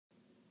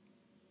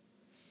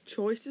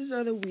Choices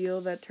are the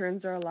wheel that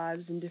turns our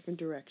lives in different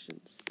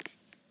directions.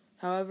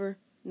 However,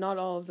 not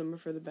all of them are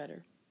for the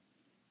better.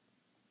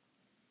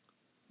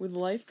 With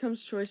life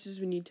comes choices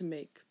we need to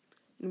make,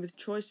 and with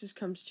choices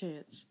comes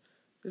chance.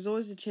 There's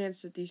always a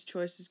chance that these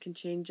choices can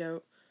change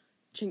our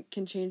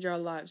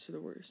lives for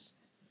the worse.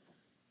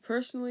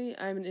 Personally,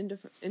 I'm an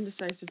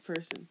indecisive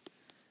person.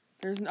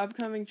 There's an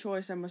upcoming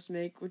choice I must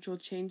make which will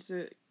change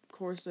the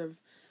course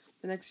of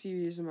the next few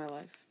years of my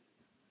life.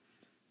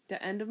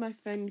 The end of my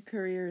Fen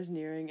career is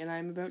nearing, and I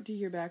am about to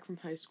hear back from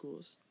high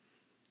schools.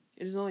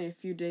 It is only a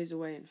few days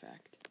away, in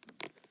fact.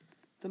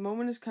 The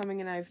moment is coming,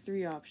 and I have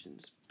 3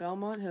 options: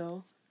 Belmont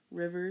Hill,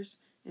 Rivers,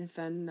 and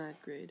Fen in 9th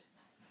grade.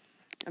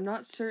 I'm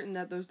not certain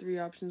that those 3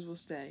 options will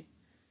stay.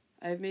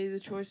 I have made the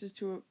choices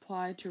to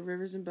apply to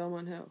Rivers and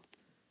Belmont Hill.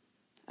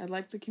 I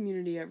like the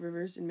community at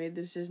Rivers and made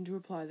the decision to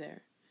apply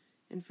there.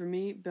 And for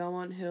me,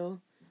 Belmont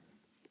Hill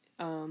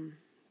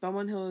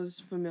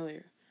is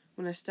familiar.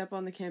 When I step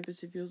on the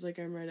campus, it feels like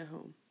I'm right at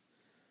home.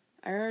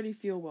 I already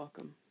feel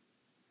welcome.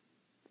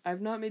 I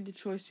have not made the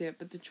choice yet,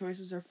 but the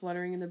choices are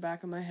fluttering in the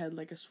back of my head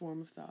like a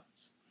swarm of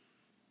thoughts.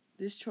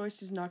 This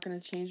choice is not going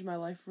to change my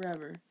life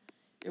forever.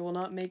 It will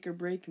not make or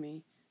break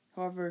me.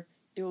 However,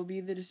 it will be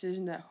the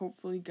decision that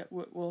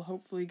will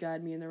hopefully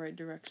guide me in the right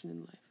direction in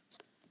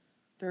life.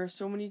 There are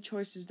so many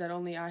choices that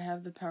only I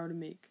have the power to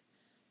make.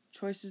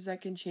 Choices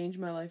that can change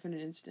my life in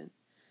an instant.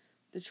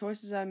 The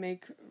choices I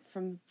make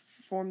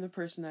form the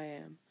person I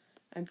am.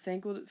 I'm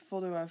thankful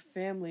to have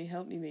family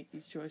help me make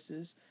these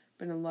choices,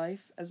 but in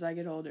life, as I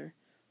get older,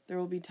 there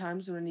will be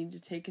times when I need to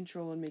take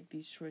control and make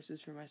these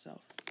choices for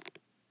myself.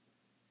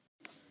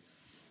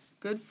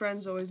 Good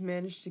friends always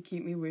manage to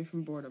keep me away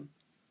from boredom.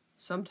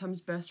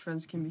 Sometimes best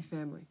friends can be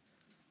family.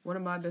 One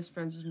of my best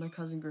friends is my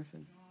cousin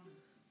Griffin.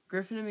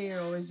 Griffin and me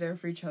are always there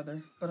for each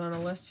other, but on a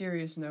less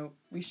serious note,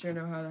 we sure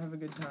know how to have a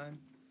good time.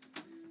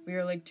 We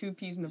are like 2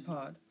 peas in a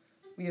pod.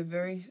 We have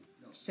very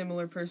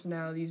similar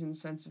personalities and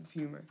sense of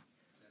humor.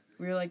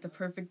 We are like the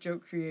perfect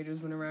joke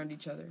creators when around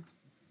each other.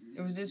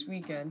 It was this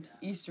weekend,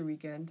 Easter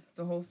weekend,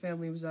 the whole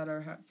family was at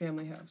our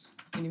family house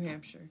in New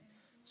Hampshire,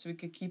 so we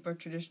could keep our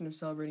tradition of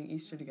celebrating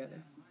Easter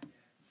together.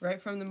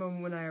 Right from the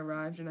moment when I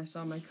arrived and I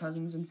saw my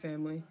cousins and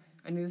family,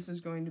 I knew this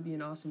was going to be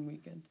an awesome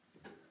weekend.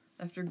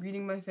 After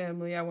greeting my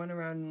family, I went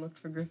around and looked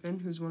for Griffin,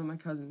 who's one of my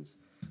cousins.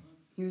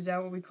 He was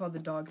at what we call the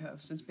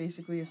doghouse. It's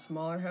basically a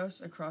smaller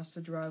house across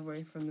the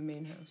driveway from the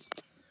main house.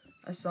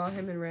 I saw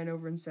him and ran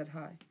over and said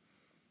hi.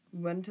 We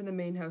went into the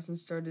main house and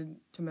started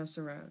to mess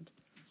around.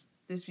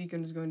 This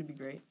weekend is going to be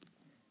great.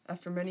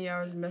 After many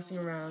hours of messing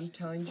around,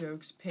 telling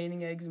jokes,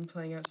 painting eggs and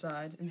playing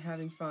outside, and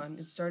having fun,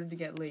 it started to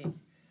get late.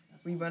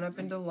 We went up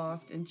into the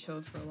loft and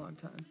chilled for a long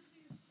time.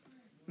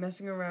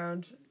 Messing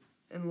around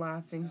and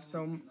laughing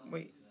so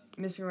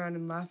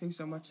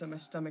much that my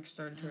stomach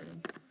started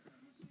hurting.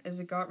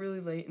 As it got really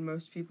late and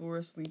most people were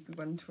asleep, we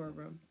went into our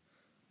room.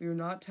 We were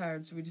not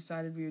tired, so we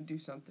decided we would do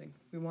something.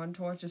 We wanted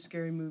to watch a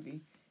scary movie,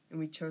 and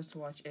we chose to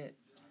watch It.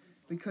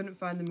 We couldn't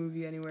find the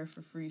movie anywhere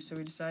for free, so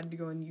we decided to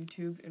go on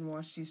YouTube and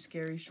watch these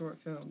scary short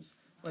films,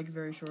 like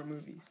very short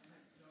movies.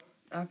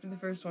 After the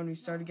first one, we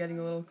started getting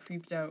a little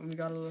creeped out and we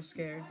got a little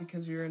scared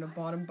because we were in a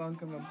bottom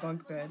bunk of a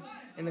bunk bed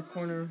in the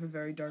corner of a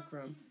very dark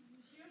room.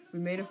 We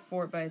made a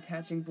fort by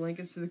attaching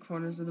blankets to the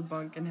corners of the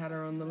bunk and had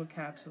our own little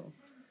capsule.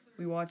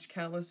 We watched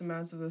countless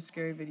amounts of those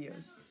scary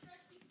videos.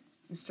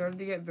 It started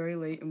to get very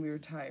late and we were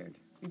tired.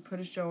 We put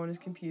a show on his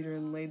computer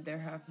and laid there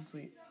half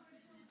asleep.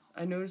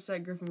 I noticed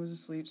that Griffin was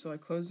asleep, so I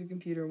closed the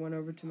computer and went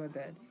over to my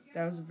bed.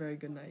 That was a very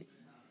good night.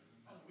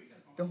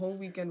 The whole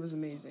weekend was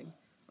amazing.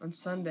 On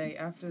Sunday,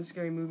 after the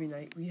scary movie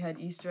night, we had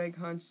Easter egg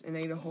hunts and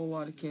ate a whole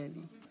lot of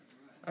candy.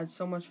 I had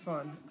so much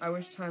fun. I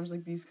wish times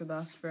like these could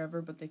last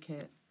forever, but they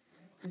can't.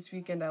 This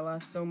weekend I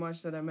laughed so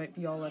much that I might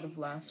be all out of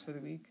laughs for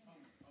the week.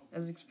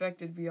 As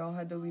expected, we all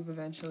had to leave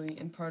eventually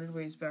and parted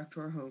ways back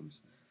to our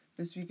homes.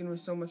 This weekend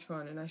was so much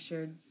fun, and I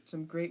shared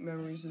some great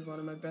memories with one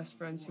of my best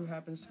friends who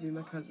happens to be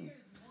my cousin.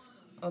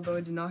 Although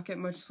I did not get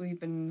much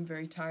sleep and am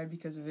very tired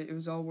because of it, it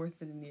was all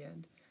worth it in the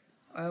end.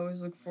 I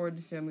always look forward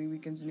to family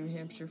weekends in New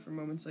Hampshire for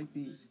moments like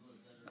these.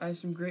 I have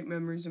some great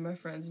memories with my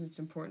friends, and it's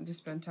important to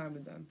spend time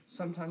with them.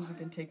 Sometimes it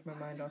can take my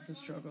mind off the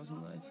struggles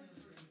in life.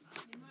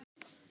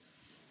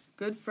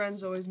 Good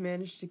friends always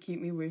manage to keep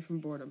me away from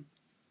boredom.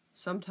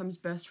 Sometimes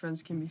best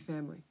friends can be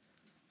family.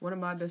 One of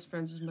my best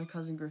friends is my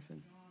cousin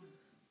Griffin.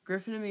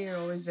 Griffin and me are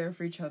always there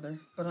for each other,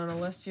 but on a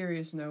less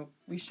serious note,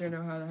 we sure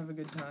know how to have a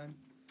good time.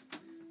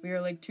 We are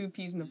like 2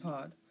 peas in a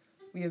pod.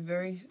 We have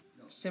very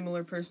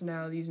similar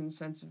personalities and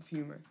sense of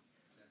humor.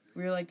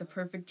 We are like the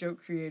perfect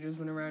joke creators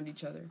when around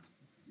each other.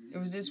 It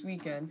was this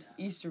weekend,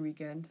 Easter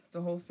weekend,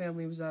 the whole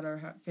family was at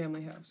our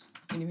family house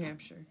in New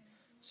Hampshire,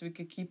 so we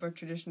could keep our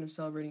tradition of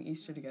celebrating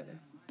Easter together.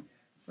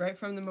 Right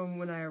from the moment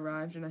when I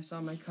arrived and I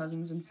saw my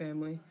cousins and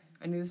family,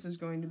 I knew this was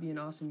going to be an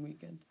awesome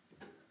weekend.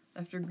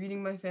 After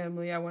greeting my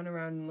family, I went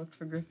around and looked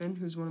for Griffin,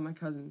 who's one of my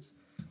cousins.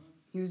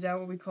 He was at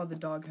what we call the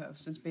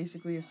doghouse. It's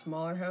basically a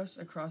smaller house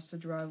across the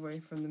driveway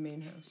from the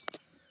main house.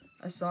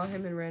 I saw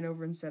him and ran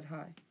over and said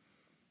hi.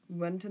 We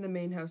went into the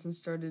main house and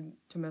started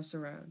to mess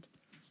around.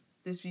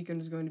 This weekend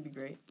is going to be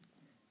great.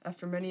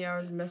 After many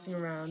hours of messing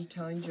around,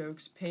 telling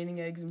jokes, painting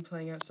eggs and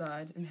playing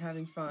outside, and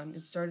having fun,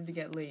 it started to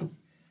get late.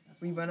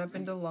 We went up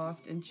into the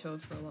loft and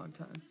chilled for a long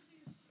time.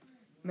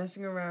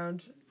 Messing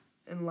around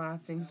and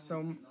laughing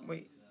so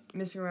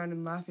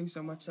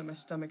much that my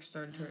stomach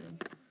started hurting.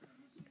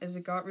 As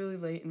it got really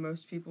late and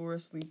most people were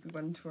asleep, we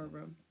went into our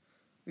room.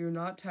 We were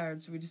not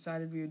tired, so we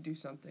decided we would do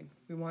something.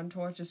 We wanted to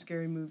watch a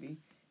scary movie,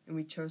 and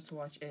we chose to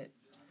watch It.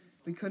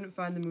 We couldn't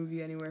find the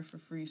movie anywhere for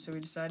free, so we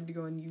decided to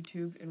go on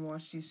YouTube and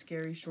watch these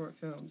scary short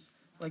films,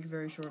 like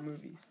very short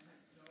movies.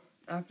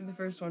 After the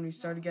first one, we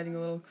started getting a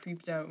little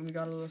creeped out and we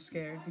got a little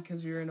scared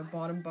because we were in a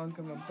bottom bunk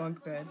of a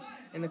bunk bed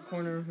in the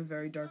corner of a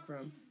very dark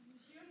room.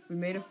 We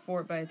made a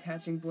fort by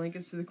attaching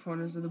blankets to the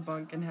corners of the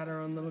bunk and had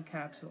our own little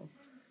capsule.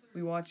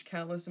 We watched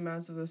countless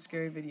amounts of those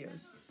scary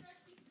videos.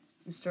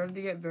 It started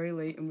to get very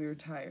late and we were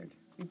tired.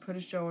 We put a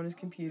show on his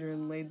computer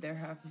and laid there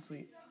half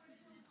asleep.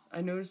 I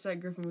noticed that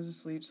Griffin was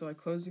asleep, so I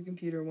closed the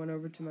computer and went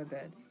over to my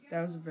bed.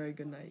 That was a very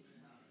good night.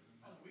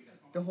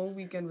 The whole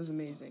weekend was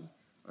amazing.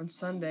 On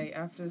Sunday,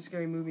 after the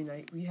scary movie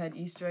night, we had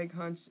Easter egg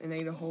hunts and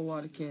ate a whole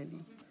lot of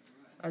candy.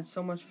 I had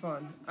so much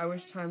fun. I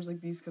wish times like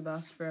these could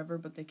last forever,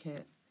 but they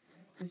can't.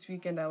 This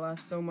weekend I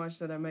laughed so much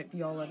that I might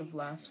be all out of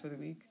laughs for the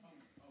week.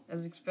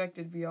 As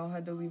expected, we all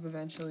had to leave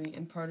eventually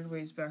and parted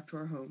ways back to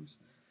our homes.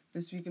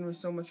 This weekend was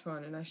so much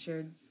fun, and I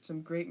shared some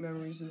great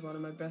memories with one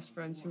of my best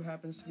friends who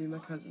happens to be my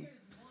cousin.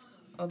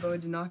 Although I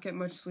did not get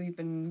much sleep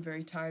and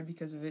very tired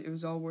because of it, it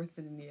was all worth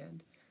it in the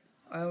end.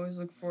 I always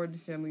look forward to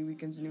family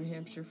weekends in New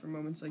Hampshire for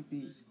moments like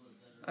these.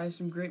 I have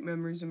some great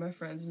memories with my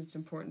friends, and it's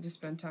important to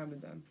spend time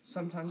with them.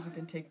 Sometimes it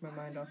can take my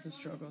mind off the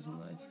struggles in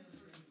life.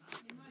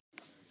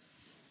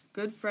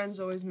 Good friends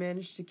always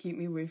manage to keep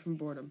me away from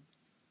boredom.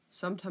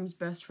 Sometimes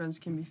best friends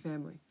can be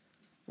family.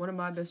 One of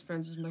my best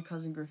friends is my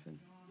cousin Griffin.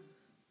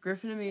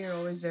 Griffin and me are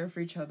always there for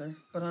each other,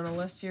 but on a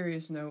less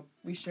serious note,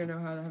 we sure know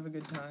how to have a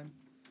good time.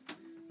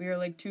 We are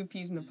like two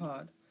peas in a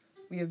pod.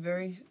 We have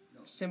very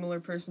similar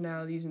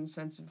personalities and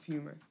sense of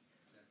humor.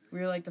 We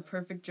are like the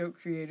perfect joke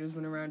creators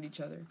when around each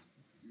other.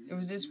 It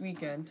was this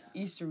weekend,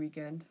 Easter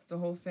weekend, the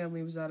whole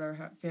family was at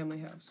our family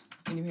house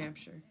in New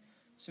Hampshire,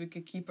 so we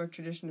could keep our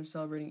tradition of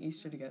celebrating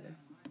Easter together.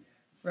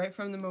 Right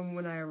from the moment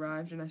when I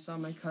arrived and I saw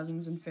my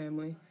cousins and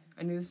family,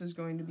 I knew this was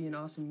going to be an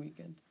awesome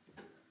weekend.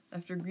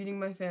 After greeting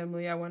my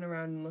family, I went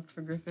around and looked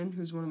for Griffin,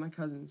 who's one of my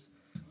cousins.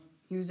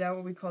 He was at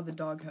what we call the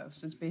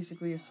doghouse. It's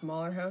basically a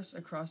smaller house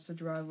across the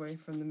driveway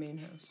from the main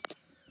house.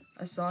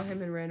 I saw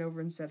him and ran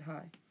over and said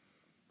hi.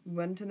 We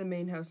went into the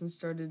main house and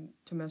started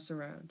to mess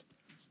around.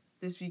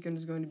 This weekend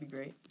is going to be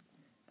great.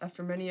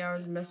 After many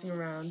hours of messing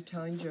around,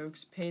 telling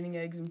jokes, painting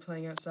eggs and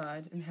playing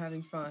outside, and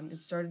having fun, it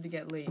started to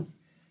get late.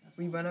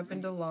 We went up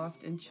into the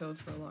loft and chilled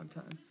for a long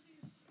time.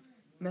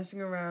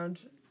 Messing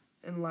around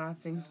and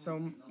laughing so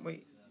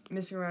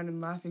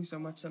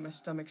much that my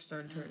stomach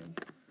started hurting.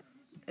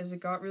 As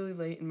it got really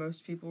late and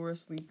most people were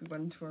asleep, we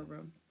went into our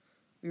room.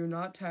 We were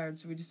not tired,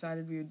 so we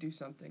decided we would do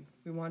something.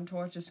 We wanted to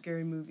watch a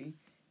scary movie,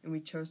 and we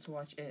chose to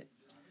watch It.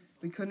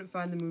 We couldn't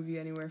find the movie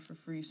anywhere for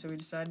free, so we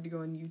decided to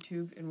go on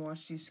YouTube and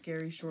watch these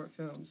scary short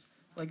films,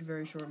 like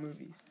very short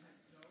movies.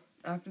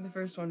 After the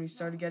first one, we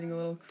started getting a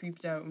little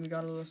creeped out and we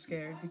got a little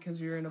scared because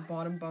we were in a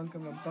bottom bunk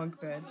of a bunk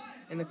bed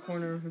in the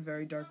corner of a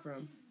very dark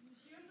room.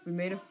 We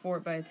made a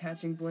fort by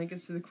attaching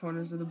blankets to the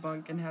corners of the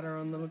bunk and had our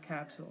own little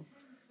capsule.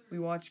 We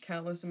watched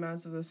countless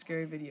amounts of those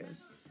scary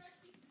videos.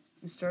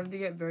 It started to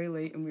get very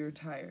late and we were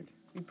tired.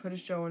 We put a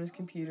show on his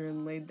computer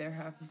and laid there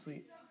half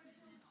asleep.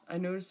 I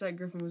noticed that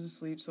Griffin was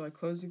asleep, so I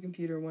closed the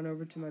computer and went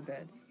over to my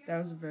bed. That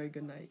was a very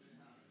good night.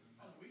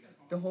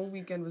 The whole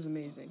weekend was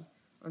amazing.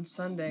 On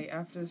Sunday,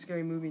 after the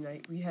scary movie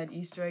night, we had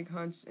Easter egg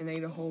hunts and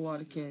ate a whole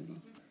lot of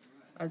candy.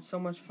 I had so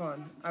much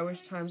fun. I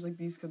wish times like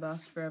these could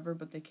last forever,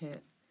 but they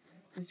can't.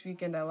 This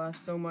weekend I laughed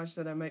so much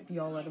that I might be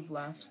all out of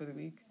laughs for the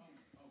week.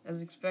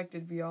 As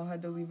expected, we all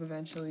had to leave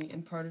eventually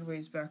and parted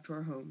ways back to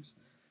our homes.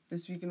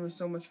 This weekend was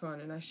so much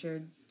fun, and I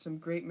shared some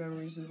great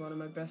memories with one of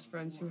my best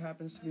friends who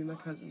happens to be my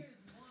cousin.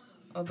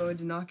 Although I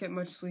did not get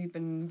much sleep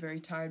and very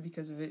tired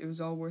because of it, it was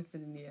all worth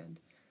it in the end.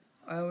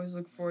 I always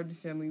look forward to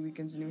family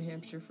weekends in New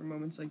Hampshire for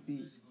moments like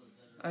these.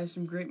 I have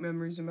some great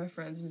memories with my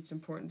friends, and it's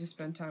important to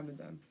spend time with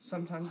them.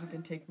 Sometimes it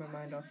can take my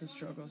mind off the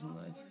struggles in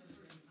life.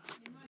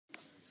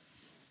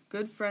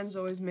 Good friends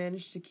always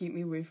manage to keep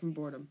me away from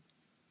boredom.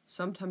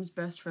 Sometimes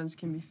best friends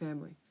can be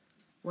family.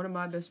 One of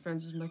my best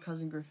friends is my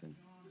cousin Griffin.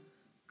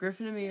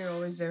 Griffin and me are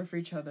always there for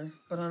each other,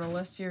 but on a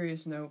less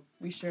serious note,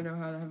 we sure know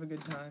how to have a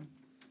good time.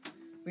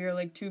 We are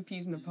like two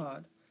peas in a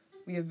pod.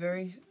 We have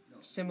very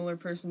similar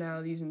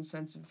personalities and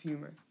sense of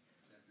humor.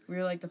 We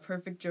are like the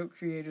perfect joke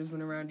creators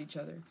when around each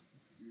other.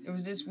 It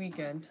was this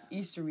weekend,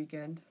 Easter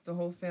weekend, the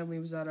whole family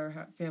was at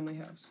our family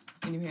house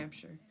in New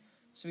Hampshire,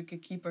 so we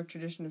could keep our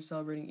tradition of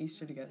celebrating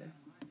Easter together.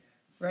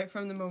 Right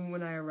from the moment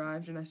when I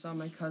arrived and I saw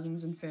my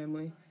cousins and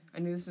family, I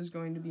knew this was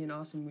going to be an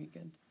awesome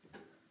weekend.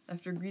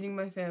 After greeting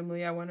my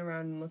family, I went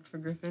around and looked for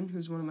Griffin,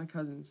 who's one of my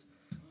cousins.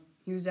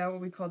 He was at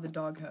what we call the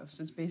doghouse.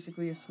 It's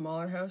basically a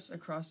smaller house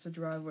across the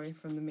driveway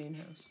from the main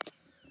house.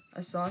 I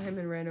saw him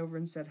and ran over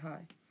and said hi.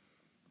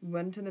 We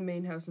went to the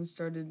main house and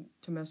started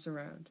to mess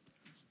around.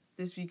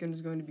 This weekend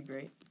is going to be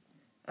great.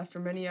 After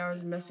many hours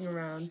of messing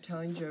around,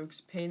 telling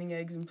jokes, painting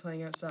eggs and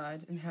playing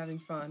outside, and having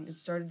fun, it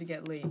started to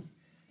get late.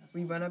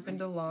 We went up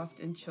into the loft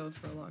and chilled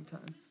for a long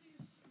time.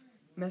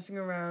 Messing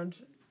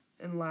around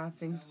and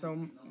laughing so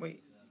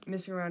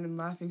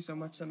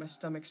much that my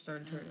stomach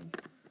started hurting.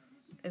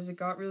 As it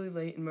got really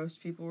late and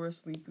most people were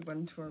asleep, we went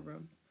into our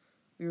room.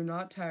 We were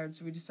not tired,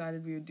 so we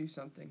decided we would do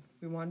something.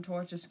 We wanted to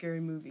watch a scary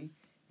movie,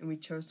 and we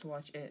chose to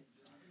watch It.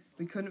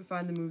 We couldn't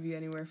find the movie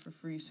anywhere for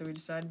free, so we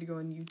decided to go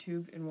on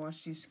YouTube and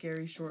watch these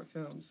scary short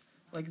films,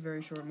 like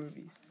very short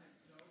movies.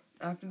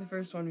 After the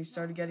first one, we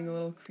started getting a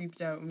little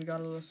creeped out and we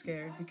got a little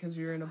scared because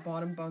we were in a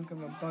bottom bunk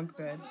of a bunk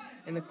bed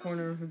in the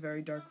corner of a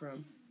very dark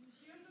room.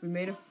 We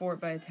made a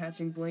fort by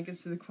attaching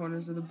blankets to the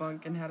corners of the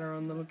bunk and had our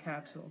own little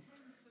capsule.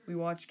 We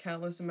watched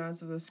countless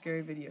amounts of those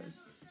scary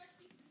videos.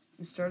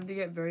 It started to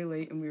get very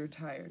late and we were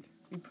tired.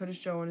 We put a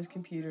show on his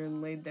computer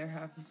and laid there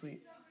half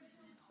asleep.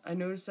 I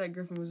noticed that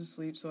Griffin was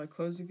asleep, so I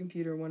closed the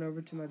computer and went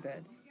over to my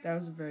bed. That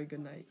was a very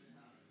good night.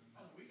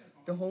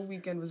 The whole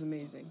weekend was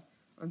amazing.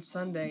 On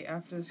Sunday,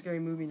 after the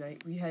scary movie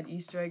night, we had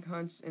Easter egg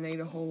hunts and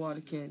ate a whole lot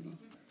of candy.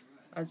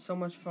 I had so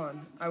much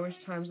fun. I wish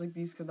times like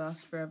these could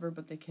last forever,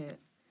 but they can't.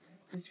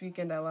 This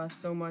weekend I laughed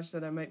so much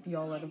that I might be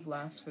all out of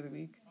laughs for the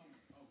week.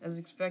 As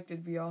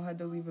expected, we all had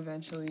to leave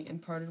eventually and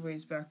parted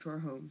ways back to our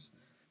homes.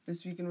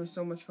 This weekend was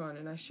so much fun,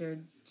 and I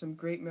shared some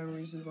great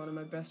memories with one of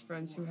my best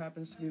friends who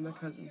happens to be my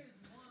cousin.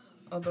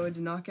 Although I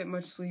did not get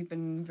much sleep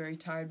and am very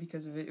tired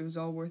because of it, it was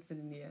all worth it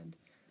in the end.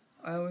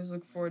 I always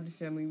look forward to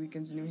family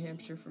weekends in New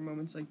Hampshire for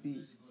moments like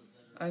these.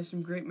 I have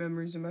some great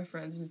memories with my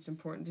friends, and it's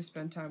important to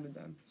spend time with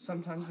them.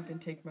 Sometimes it can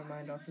take my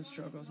mind off the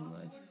struggles in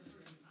life.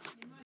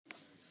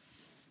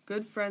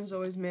 Good friends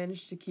always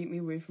manage to keep me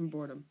away from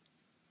boredom.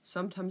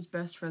 Sometimes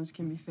best friends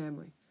can be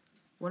family.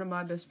 One of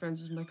my best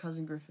friends is my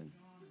cousin Griffin.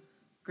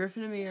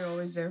 Griffin and me are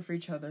always there for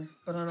each other,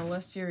 but on a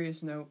less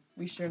serious note,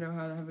 we sure know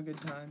how to have a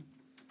good time.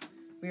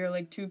 We are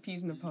like two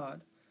peas in a pod.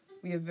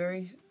 We have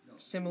very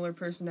similar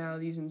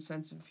personalities and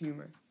sense of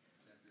humor.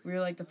 We are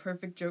like the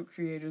perfect joke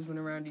creators when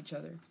around each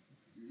other.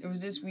 It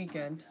was this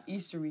weekend,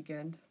 Easter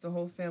weekend, the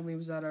whole family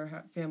was at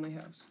our family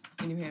house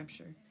in New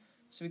Hampshire,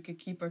 so we could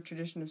keep our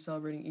tradition of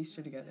celebrating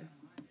Easter together.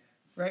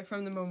 Right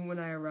from the moment when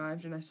I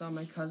arrived and I saw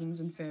my cousins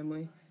and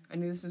family, I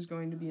knew this was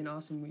going to be an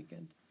awesome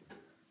weekend.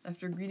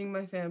 After greeting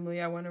my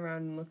family, I went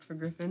around and looked for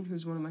Griffin,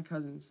 who's one of my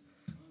cousins.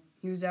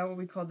 He was at what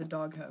we call the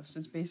doghouse.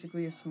 It's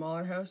basically a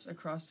smaller house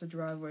across the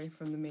driveway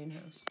from the main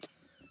house.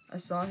 I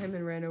saw him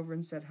and ran over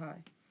and said hi.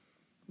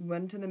 We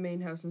went to the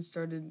main house and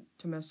started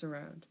to mess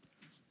around.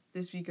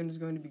 This weekend is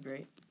going to be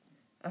great.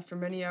 After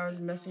many hours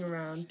of messing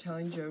around,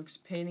 telling jokes,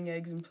 painting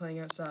eggs and playing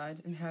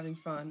outside, and having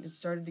fun, it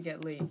started to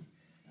get late.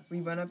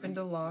 We went up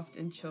into the loft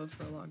and chilled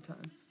for a long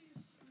time.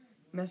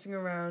 Messing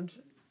around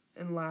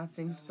and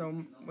laughing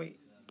so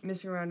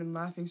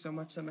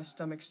much that my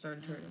stomach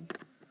started hurting.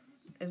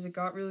 As it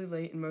got really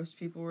late and most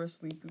people were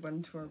asleep, we went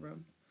into our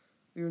room.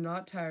 We were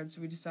not tired,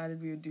 so we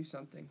decided we would do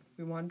something.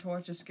 We wanted to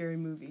watch a scary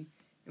movie,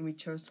 and we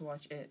chose to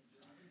watch It.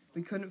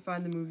 We couldn't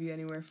find the movie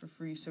anywhere for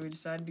free, so we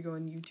decided to go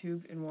on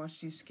YouTube and watch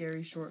these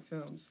scary short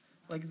films,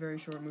 like very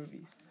short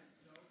movies.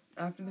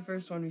 After the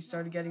first one, we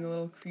started getting a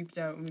little creeped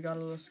out and we got a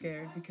little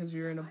scared because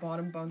we were in a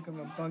bottom bunk of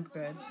a bunk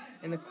bed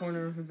in the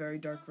corner of a very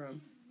dark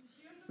room.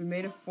 We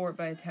made a fort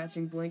by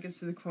attaching blankets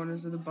to the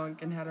corners of the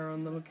bunk and had our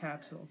own little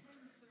capsule.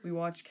 We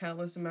watched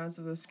countless amounts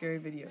of those scary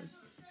videos.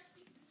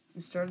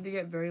 It started to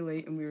get very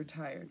late and we were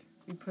tired.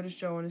 We put a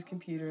show on his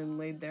computer and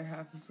laid there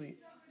half asleep.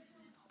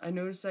 I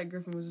noticed that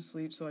Griffin was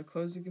asleep, so I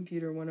closed the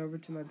computer and went over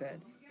to my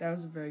bed. That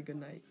was a very good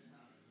night.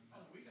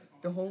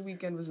 The whole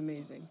weekend was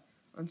amazing.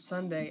 On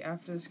Sunday,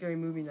 after the scary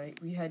movie night,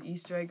 we had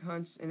Easter egg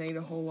hunts and ate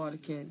a whole lot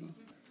of candy.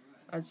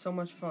 I had so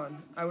much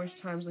fun. I wish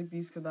times like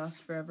these could last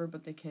forever,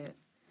 but they can't.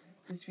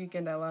 This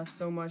weekend I laughed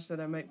so much that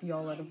I might be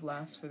all out of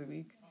laughs for the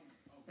week.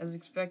 As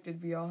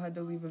expected, we all had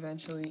to leave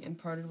eventually and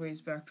parted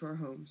ways back to our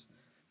homes.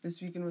 This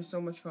weekend was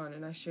so much fun,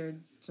 and I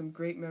shared some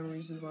great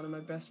memories with one of my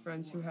best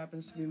friends who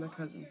happens to be my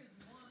cousin.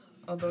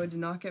 Although I did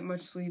not get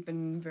much sleep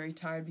and am very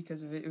tired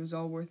because of it, it was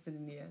all worth it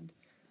in the end.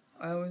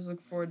 I always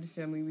look forward to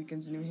family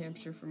weekends in New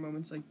Hampshire for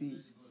moments like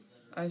these.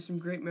 I have some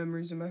great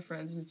memories with my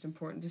friends, and it's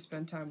important to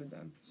spend time with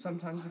them.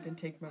 Sometimes it can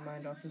take my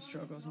mind off the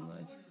struggles in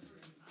life.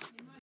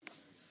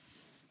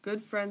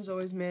 Good friends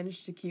always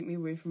manage to keep me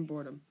away from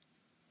boredom.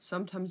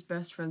 Sometimes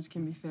best friends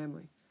can be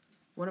family.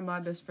 One of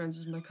my best friends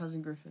is my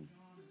cousin Griffin.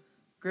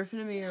 Griffin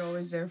and me are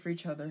always there for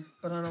each other,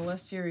 but on a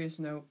less serious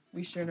note,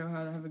 we sure know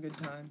how to have a good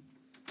time.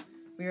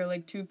 We are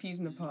like two peas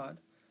in a pod.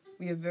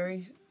 We have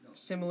very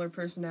similar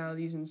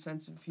personalities and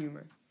sense of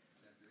humor.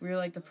 We are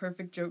like the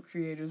perfect joke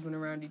creators when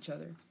around each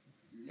other.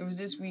 It was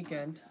this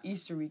weekend,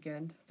 Easter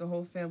weekend, the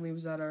whole family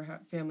was at our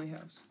family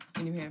house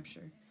in New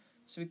Hampshire,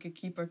 so we could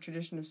keep our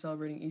tradition of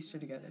celebrating Easter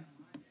together.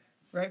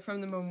 Right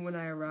from the moment when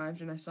I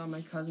arrived and I saw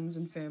my cousins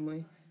and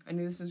family, I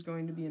knew this was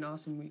going to be an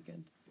awesome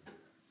weekend.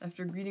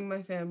 After greeting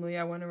my family,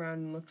 I went around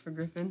and looked for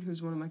Griffin,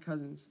 who's one of my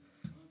cousins.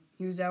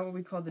 He was at what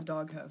we call the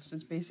doghouse.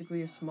 It's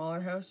basically a smaller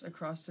house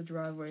across the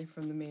driveway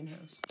from the main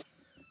house.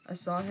 I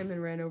saw him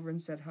and ran over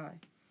and said hi.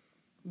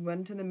 We went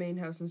into the main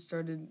house and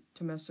started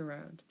to mess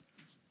around.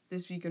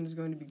 This weekend is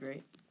going to be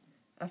great.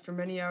 After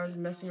many hours of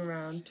messing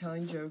around,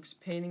 telling jokes,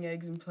 painting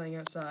eggs and playing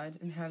outside,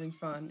 and having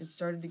fun, it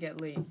started to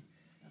get late.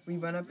 We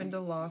went up into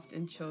the loft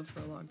and chilled for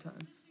a long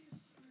time.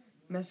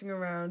 Messing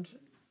around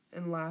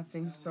and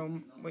laughing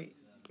so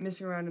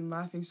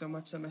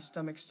much that my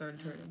stomach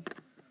started hurting.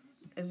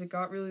 As it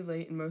got really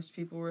late and most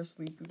people were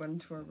asleep, we went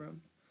into our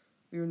room.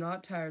 We were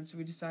not tired, so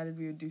we decided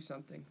we would do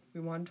something.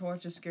 We wanted to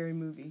watch a scary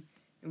movie,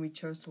 and we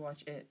chose to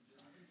watch It.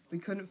 We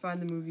couldn't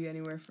find the movie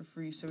anywhere for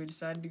free, so we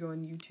decided to go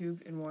on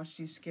YouTube and watch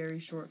these scary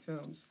short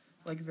films,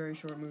 like very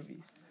short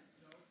movies.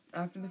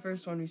 After the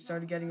first one, we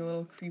started getting a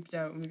little creeped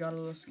out and we got a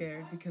little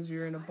scared because we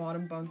were in a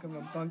bottom bunk of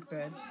a bunk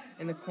bed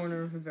in the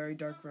corner of a very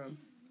dark room.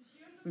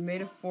 We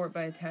made a fort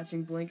by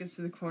attaching blankets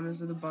to the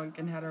corners of the bunk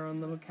and had our own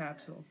little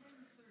capsule.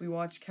 We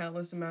watched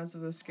countless amounts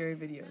of those scary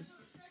videos.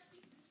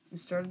 It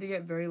started to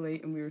get very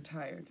late and we were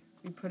tired.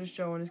 We put a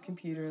show on his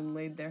computer and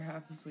laid there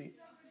half asleep.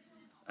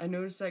 I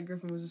noticed that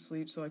Griffin was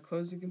asleep, so I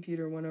closed the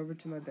computer and went over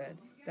to my bed.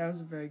 That was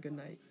a very good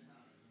night.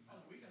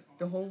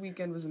 The whole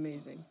weekend was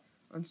amazing.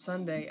 On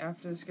Sunday,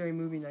 after the scary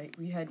movie night,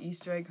 we had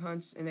Easter egg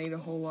hunts and ate a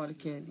whole lot of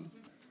candy.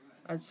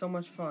 I had so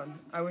much fun.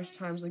 I wish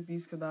times like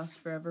these could last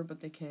forever, but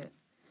they can't.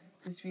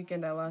 This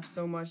weekend I laughed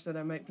so much that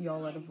I might be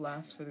all out of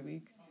laughs for the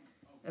week.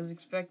 As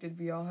expected,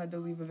 we all had to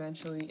leave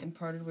eventually and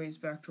parted ways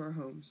back to our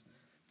homes.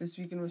 This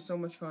weekend was so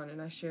much fun,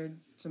 and I shared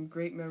some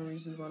great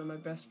memories with one of my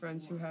best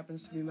friends who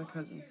happens to be my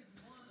cousin.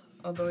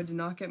 Although I did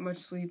not get much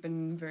sleep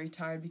and very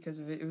tired because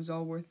of it, it was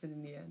all worth it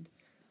in the end.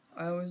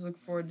 I always look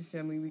forward to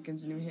family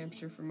weekends in New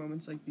Hampshire for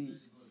moments like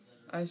these.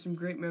 I have some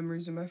great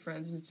memories with my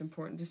friends, and it's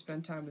important to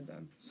spend time with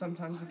them.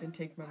 Sometimes it can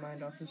take my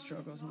mind off the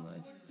struggles in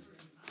life.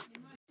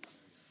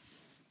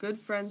 Good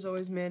friends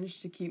always manage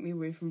to keep me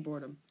away from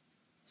boredom.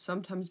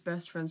 Sometimes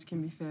best friends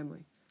can be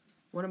family.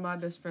 One of my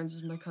best friends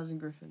is my cousin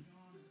Griffin.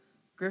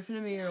 Griffin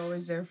and me are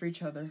always there for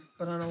each other,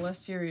 but on a less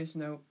serious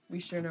note, we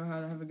sure know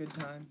how to have a good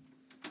time.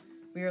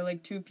 We are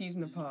like two peas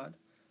in a pod.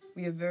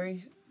 We have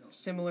very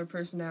similar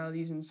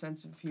personalities and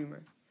sense of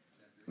humor.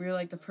 We are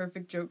like the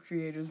perfect joke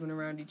creators when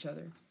around each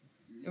other.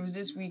 It was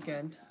this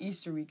weekend,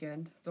 Easter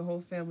weekend, the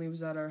whole family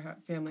was at our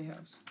family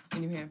house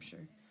in New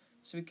Hampshire,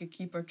 so we could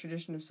keep our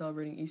tradition of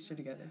celebrating Easter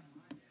together.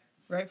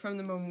 Right from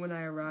the moment when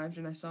I arrived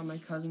and I saw my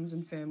cousins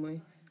and family,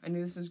 I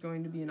knew this was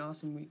going to be an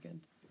awesome weekend.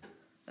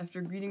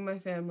 After greeting my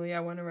family, I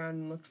went around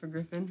and looked for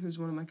Griffin, who's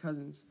one of my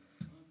cousins.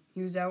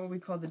 He was at what we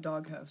call the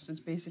doghouse. It's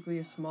basically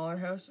a smaller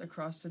house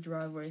across the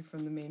driveway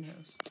from the main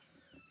house.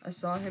 I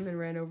saw him and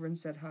ran over and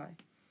said hi.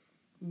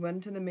 We went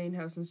into the main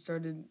house and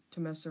started to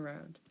mess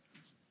around.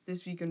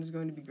 This weekend is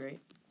going to be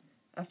great.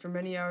 After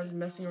many hours of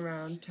messing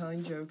around,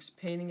 telling jokes,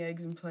 painting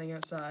eggs and playing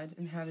outside,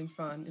 and having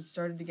fun, it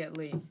started to get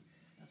late.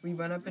 We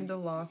went up into the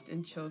loft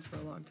and chilled for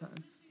a long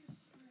time.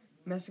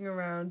 Messing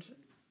around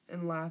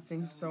and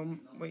laughing so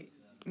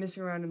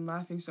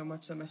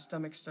much that my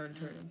stomach started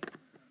hurting.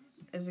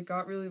 As it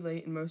got really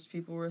late and most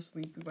people were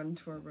asleep, we went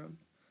into our room.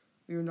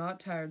 We were not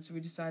tired, so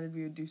we decided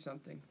we would do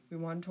something. We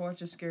wanted to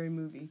watch a scary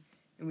movie,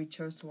 and we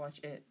chose to watch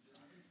It.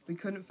 We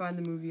couldn't find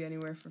the movie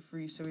anywhere for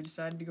free, so we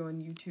decided to go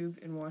on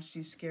YouTube and watch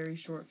these scary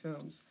short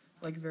films,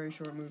 like very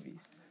short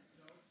movies.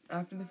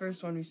 After the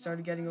first one, we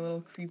started getting a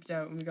little creeped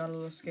out and we got a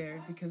little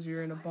scared because we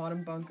were in a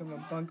bottom bunk of a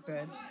bunk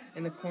bed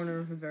in the corner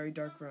of a very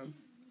dark room.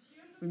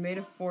 We made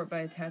a fort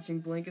by attaching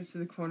blankets to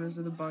the corners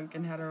of the bunk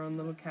and had our own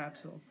little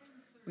capsule.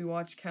 We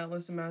watched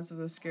countless amounts of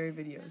those scary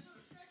videos.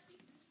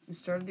 It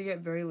started to get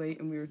very late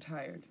and we were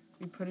tired.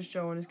 We put a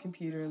show on his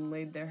computer and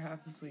laid there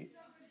half asleep.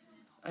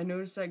 I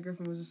noticed that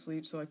Griffin was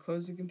asleep, so I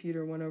closed the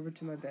computer and went over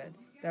to my bed.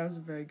 That was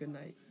a very good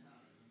night.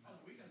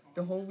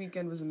 The whole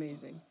weekend was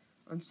amazing.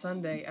 On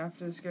Sunday,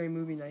 after the scary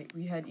movie night,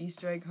 we had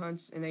Easter egg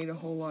hunts and ate a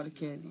whole lot of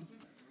candy.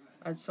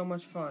 I had so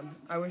much fun.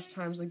 I wish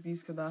times like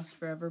these could last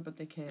forever, but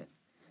they can't.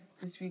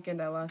 This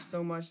weekend I laughed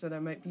so much that I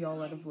might be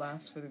all out of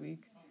laughs for the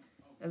week.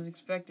 As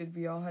expected,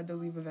 we all had to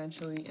leave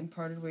eventually and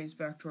parted ways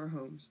back to our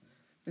homes.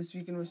 This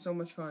weekend was so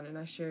much fun, and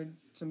I shared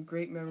some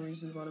great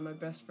memories with one of my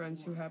best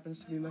friends who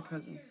happens to be my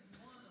cousin.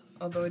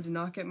 Although I did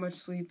not get much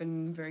sleep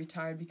and very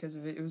tired because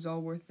of it, it was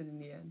all worth it in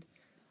the end.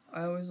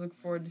 I always look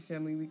forward to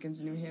family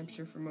weekends in New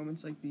Hampshire for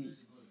moments like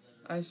these.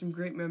 I have some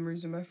great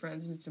memories with my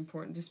friends, and it's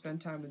important to spend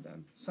time with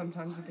them.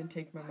 Sometimes it can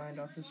take my mind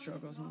off the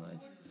struggles in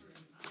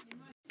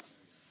life.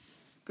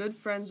 Good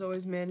friends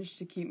always manage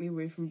to keep me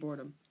away from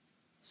boredom.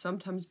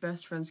 Sometimes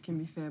best friends can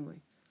be family.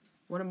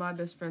 One of my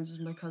best friends is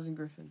my cousin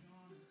Griffin.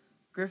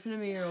 Griffin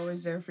and me are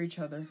always there for each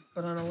other,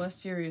 but on a less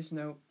serious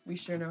note, we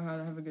sure know how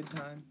to have a good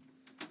time.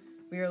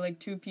 We are like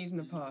two peas in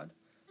a pod.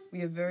 We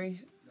have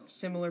very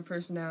similar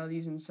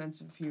personalities and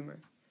sense of humor.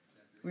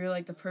 We are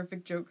like the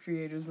perfect joke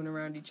creators when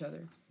around each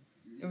other.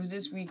 It was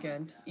this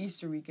weekend,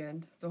 Easter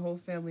weekend, the whole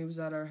family was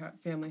at our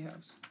family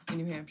house in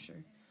New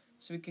Hampshire,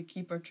 so we could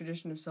keep our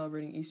tradition of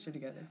celebrating Easter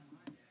together.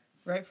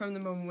 Right from the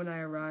moment when I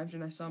arrived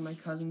and I saw my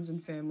cousins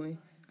and family,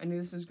 I knew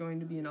this was going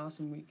to be an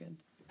awesome weekend.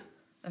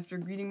 After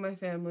greeting my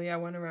family, I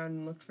went around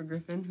and looked for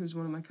Griffin, who's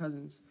one of my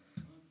cousins.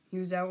 He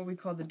was at what we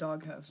call the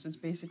doghouse. It's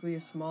basically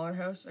a smaller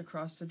house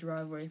across the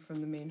driveway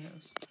from the main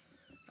house.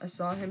 I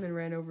saw him and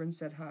ran over and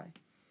said hi.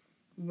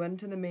 We went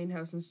into the main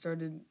house and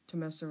started to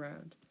mess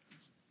around.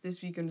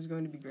 This weekend is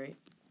going to be great.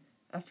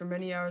 After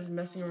many hours of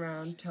messing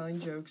around, telling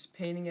jokes,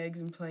 painting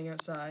eggs and playing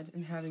outside,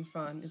 and having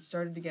fun, it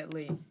started to get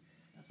late.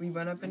 We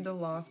went up into the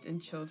loft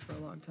and chilled for a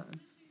long time.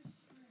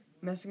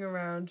 Messing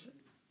around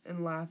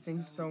and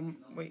laughing so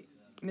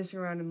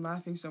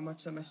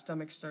much that my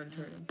stomach started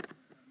hurting.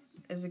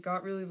 As it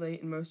got really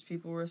late and most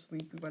people were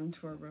asleep, we went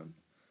into our room.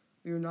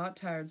 We were not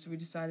tired, so we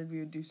decided we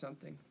would do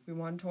something. We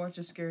wanted to watch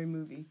a scary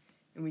movie,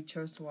 and we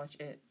chose to watch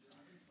It.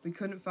 We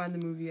couldn't find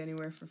the movie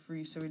anywhere for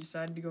free, so we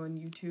decided to go on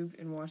YouTube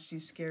and watch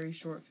these scary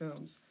short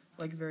films,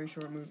 like very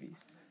short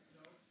movies.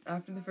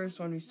 After the first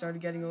one, we started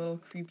getting a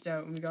little creeped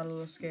out and we got a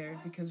little scared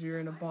because we were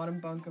in a bottom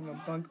bunk of a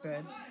bunk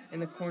bed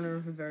in the corner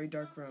of a very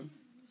dark room.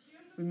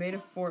 We made a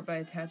fort by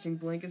attaching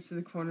blankets to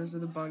the corners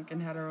of the bunk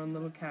and had our own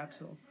little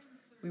capsule.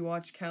 We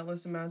watched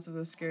countless amounts of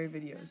those scary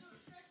videos.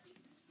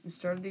 It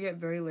started to get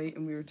very late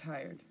and we were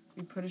tired.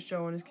 We put a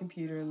show on his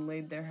computer and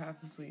laid there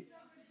half asleep.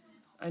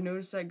 I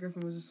noticed that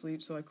Griffin was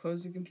asleep, so I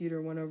closed the computer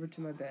and went over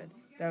to my bed.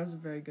 That was a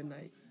very good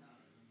night.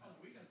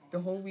 The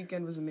whole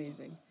weekend was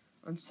amazing.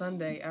 On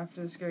Sunday,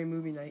 after the scary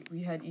movie night,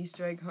 we had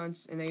Easter egg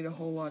hunts and ate a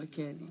whole lot of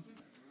candy.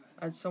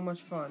 I had so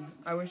much fun.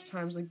 I wish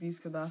times like these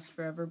could last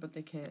forever, but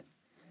they can't.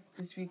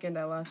 This weekend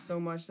I laughed so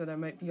much that I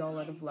might be all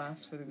out of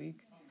laughs for the week.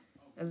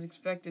 As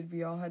expected,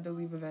 we all had to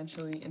leave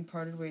eventually and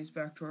parted ways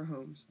back to our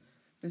homes.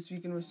 This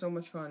weekend was so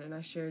much fun, and I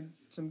shared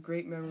some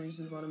great memories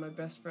with one of my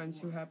best friends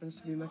who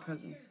happens to be my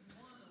cousin.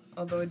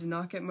 Although I did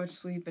not get much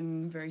sleep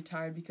and very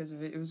tired because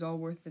of it, it was all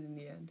worth it in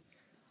the end.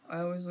 I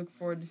always look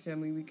forward to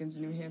family weekends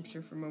in New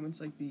Hampshire for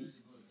moments like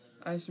these.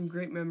 I have some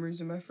great memories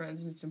with my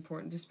friends, and it's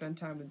important to spend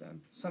time with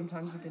them.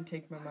 Sometimes it can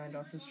take my mind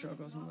off the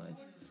struggles in life.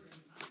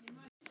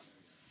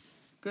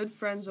 Good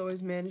friends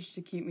always manage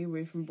to keep me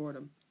away from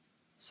boredom.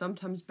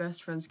 Sometimes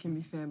best friends can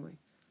be family.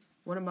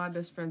 One of my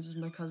best friends is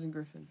my cousin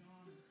Griffin.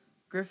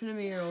 Griffin and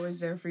me are always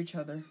there for each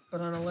other,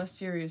 but on a less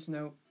serious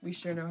note, we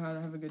sure know how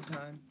to have a good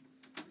time.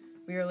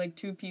 We are like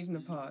two peas in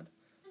a pod.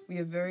 We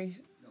have very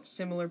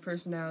similar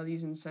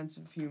personalities and sense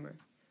of humor.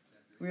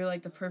 We are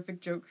like the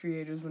perfect joke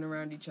creators when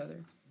around each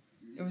other.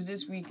 It was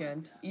this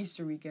weekend,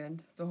 Easter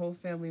weekend, the whole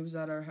family was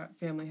at our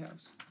family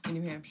house in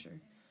New Hampshire,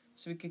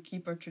 so we could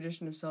keep our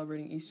tradition of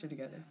celebrating Easter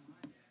together.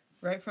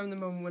 Right from the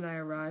moment when I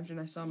arrived and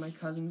I saw my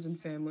cousins and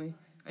family,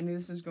 I knew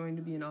this was going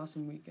to be an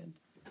awesome weekend.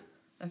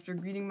 After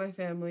greeting my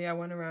family, I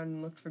went around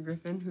and looked for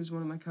Griffin, who's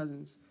one of my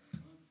cousins.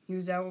 He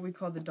was at what we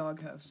call the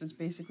doghouse. It's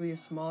basically a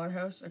smaller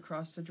house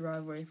across the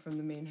driveway from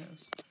the main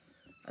house.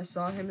 I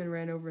saw him and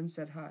ran over and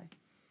said hi.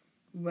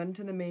 We went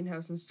into the main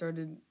house and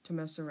started to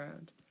mess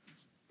around.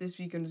 This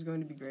weekend is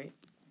going to be great.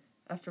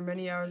 After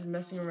many hours of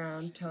messing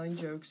around, telling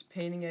jokes,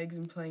 painting eggs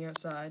and playing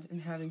outside,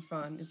 and having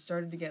fun, it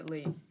started to get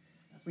late.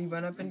 We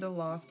went up into the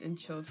loft and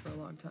chilled for a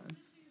long time.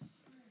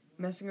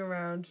 Messing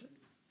around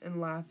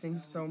and laughing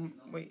so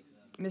much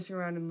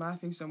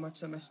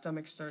that my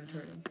stomach started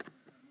hurting.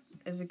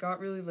 As it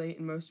got really late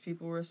and most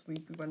people were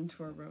asleep, we went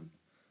into our room.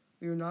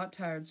 We were not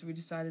tired, so we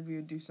decided we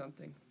would do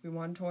something. We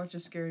wanted to watch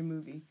a scary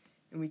movie,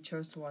 and we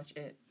chose to watch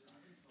It.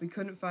 We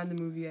couldn't find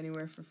the movie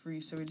anywhere for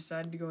free, so we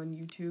decided to go on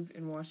YouTube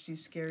and watch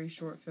these scary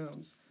short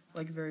films,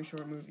 like very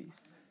short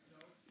movies.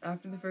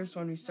 After the first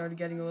one, we started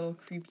getting a little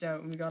creeped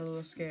out and we got a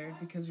little scared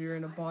because we were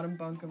in a bottom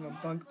bunk of a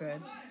bunk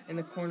bed in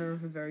the corner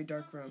of a very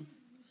dark room.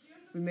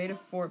 We made a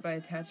fort by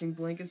attaching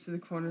blankets to the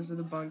corners of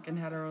the bunk and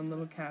had our own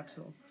little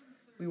capsule.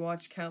 We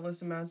watched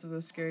countless amounts of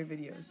those scary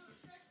videos.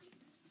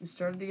 It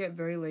started to get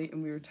very late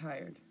and we were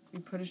tired. We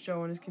put a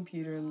show on his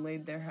computer and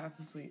laid there half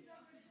asleep.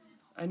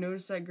 I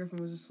noticed that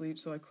Griffin was asleep,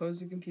 so I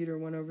closed the computer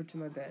and went over to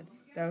my bed.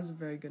 That was a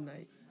very good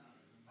night.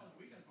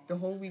 The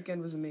whole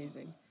weekend was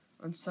amazing.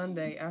 On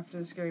Sunday, after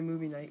the scary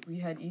movie night, we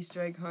had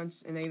Easter egg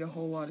hunts and ate a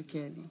whole lot of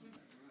candy.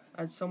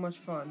 I had so much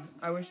fun.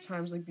 I wish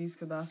times like these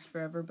could last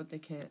forever, but they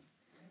can't.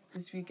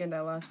 This weekend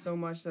I laughed so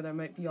much that I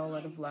might be all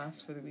out of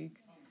laughs for the week.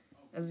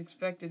 As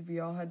expected, we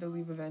all had to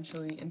leave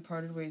eventually and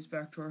parted ways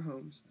back to our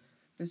homes.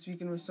 This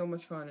weekend was so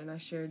much fun, and I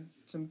shared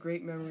some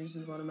great memories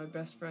with one of my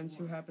best friends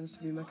who happens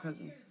to be my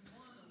cousin.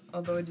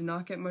 Although I did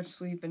not get much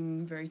sleep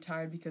and very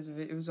tired because of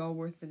it, it was all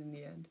worth it in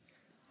the end.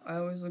 I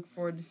always look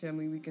forward to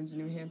family weekends in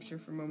New Hampshire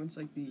for moments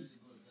like these.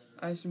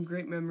 I have some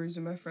great memories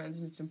with my friends,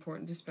 and it's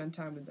important to spend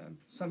time with them.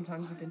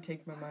 Sometimes it can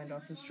take my mind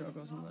off the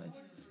struggles in life.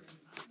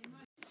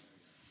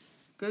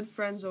 Good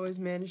friends always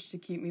manage to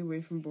keep me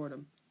away from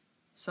boredom.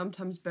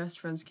 Sometimes best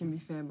friends can be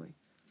family.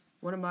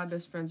 One of my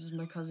best friends is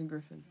my cousin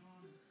Griffin.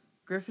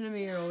 Griffin and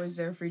me are always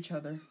there for each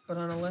other, but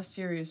on a less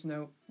serious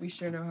note, we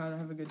sure know how to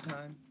have a good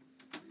time.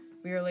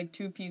 We are like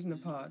two peas in a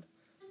pod.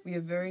 We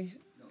have very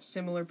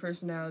similar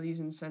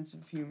personalities and sense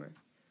of humor.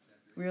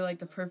 We are like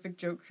the perfect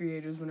joke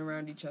creators when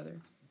around each other.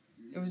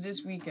 It was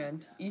this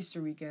weekend,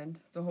 Easter weekend,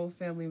 the whole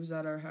family was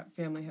at our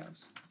family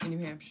house in New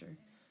Hampshire,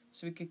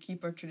 so we could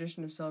keep our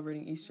tradition of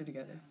celebrating Easter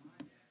together.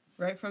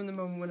 Right from the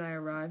moment when I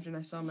arrived and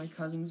I saw my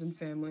cousins and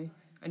family,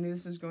 I knew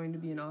this was going to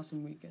be an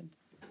awesome weekend.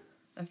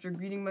 After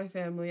greeting my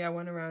family, I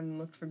went around and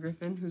looked for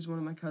Griffin, who's one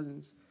of my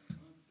cousins.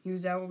 He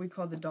was at what we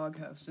call the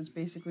doghouse. It's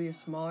basically a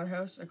smaller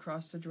house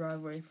across the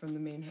driveway from the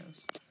main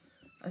house.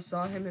 I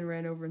saw him and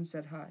ran over and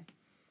said hi.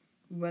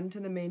 We went into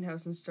the main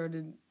house and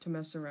started to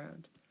mess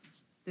around.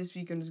 This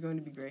weekend is going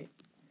to be great.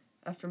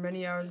 After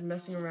many hours of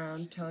messing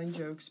around, telling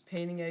jokes,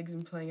 painting eggs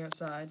and playing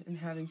outside, and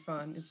having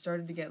fun, it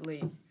started to get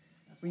late.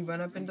 We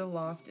went up into the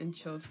loft and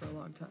chilled for a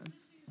long time.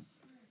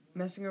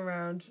 Messing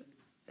around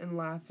and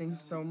laughing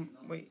so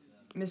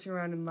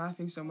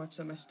much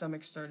that my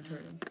stomach started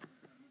hurting.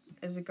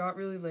 As it got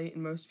really late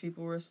and most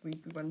people were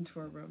asleep, we went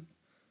into our room.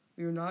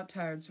 We were not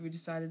tired, so we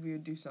decided we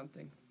would do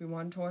something. We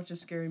wanted to watch a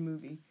scary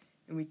movie,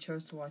 and we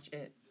chose to watch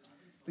It.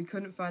 We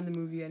couldn't find the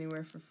movie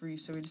anywhere for free,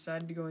 so we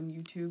decided to go on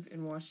YouTube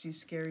and watch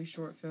these scary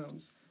short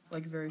films,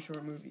 like very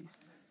short movies.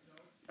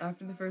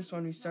 After the first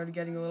one, we started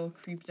getting a little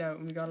creeped out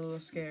and we got a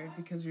little scared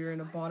because we were in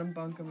a bottom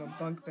bunk of a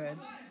bunk bed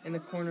in the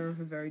corner of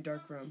a very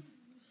dark room.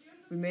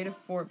 We made a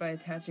fort by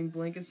attaching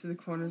blankets to the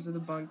corners of the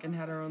bunk and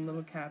had our own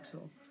little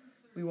capsule.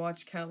 We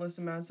watched countless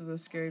amounts of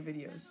those scary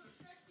videos.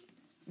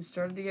 It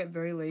started to get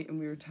very late and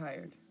we were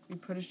tired. We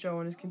put a show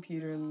on his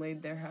computer and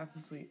laid there half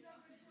asleep.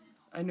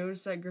 I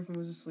noticed that Griffin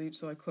was asleep,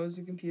 so I closed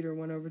the computer and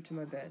went over to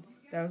my bed.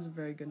 That was a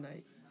very good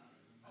night.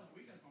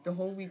 The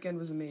whole weekend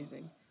was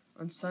amazing.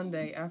 On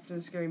Sunday, after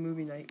the scary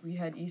movie night, we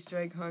had Easter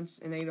egg hunts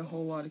and ate a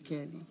whole lot of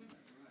candy.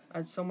 I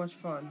had so much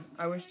fun.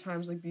 I wish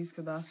times like these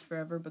could last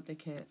forever, but they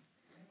can't.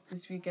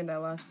 This weekend I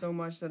laughed so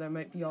much that I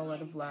might be all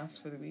out of laughs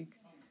for the week.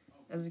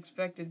 As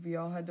expected, we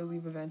all had to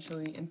leave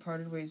eventually and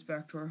parted ways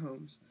back to our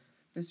homes.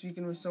 This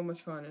weekend was so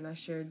much fun, and I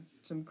shared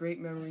some great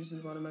memories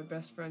with one of my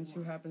best friends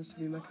who happens to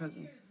be my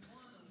cousin.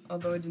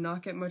 Although I did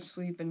not get much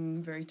sleep and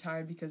am very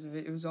tired because of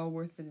it, it was all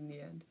worth it in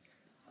the end.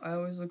 I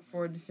always look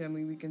forward to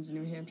family weekends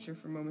in New Hampshire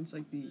for moments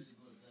like these.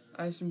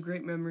 I have some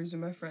great memories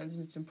with my friends,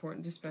 and it's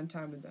important to spend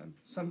time with them.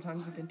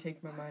 Sometimes it can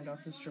take my mind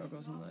off the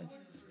struggles in life.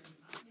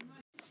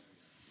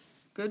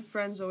 Good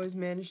friends always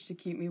manage to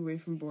keep me away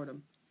from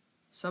boredom.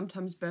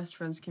 Sometimes best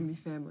friends can be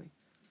family.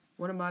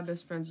 One of my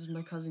best friends is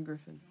my cousin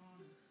Griffin.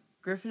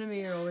 Griffin and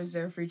me are always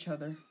there for each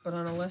other, but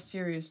on a less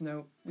serious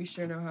note, we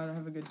sure know how to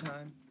have a good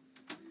time.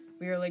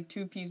 We are like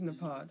two peas in a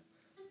pod.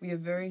 We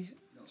have very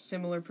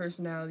similar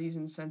personalities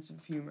and sense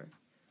of humor.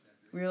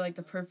 We are like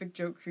the perfect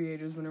joke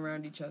creators when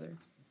around each other.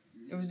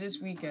 It was this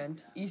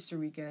weekend, Easter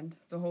weekend,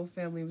 the whole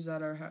family was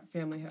at our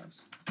family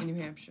house in New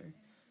Hampshire,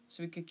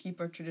 so we could keep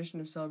our tradition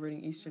of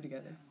celebrating Easter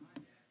together.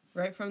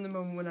 Right from the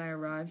moment when I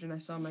arrived and I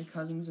saw my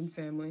cousins and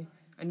family,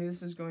 I knew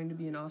this was going to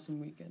be an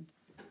awesome weekend.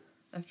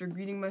 After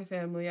greeting my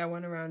family, I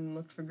went around and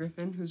looked for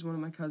Griffin, who's one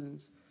of my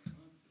cousins.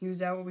 He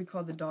was at what we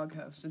call the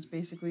doghouse. It's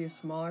basically a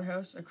smaller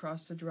house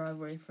across the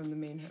driveway from the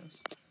main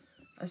house.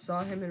 I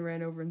saw him and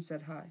ran over and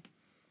said hi.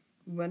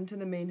 We went into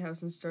the main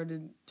house and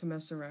started to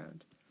mess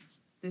around.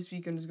 This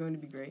weekend is going to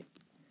be great.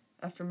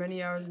 After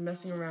many hours of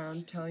messing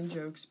around, telling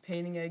jokes,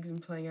 painting eggs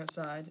and playing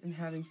outside, and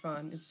having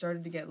fun, it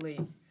started to get late.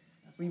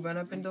 We went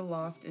up into the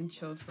loft and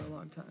chilled for a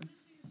long time.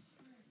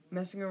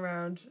 Messing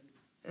around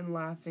and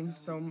laughing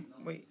so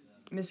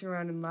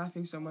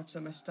much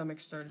that my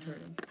stomach started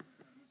hurting.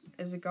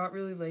 As it got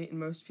really late and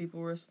most people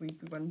were asleep,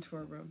 we went into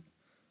our room.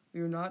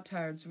 We were not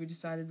tired, so we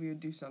decided we would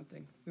do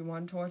something. We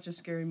wanted to watch a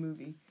scary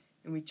movie,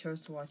 and we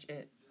chose to watch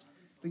It.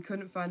 We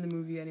couldn't find the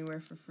movie anywhere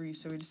for free,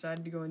 so we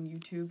decided to go on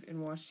YouTube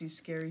and watch these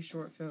scary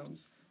short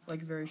films, like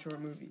very short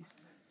movies.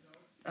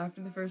 After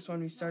the first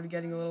one, we started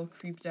getting a little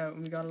creeped out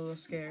and we got a little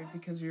scared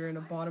because we were in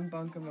a bottom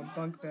bunk of a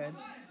bunk bed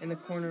in the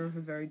corner of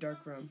a very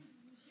dark room.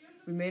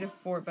 We made a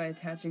fort by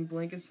attaching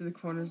blankets to the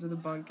corners of the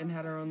bunk and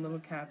had our own little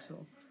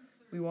capsule.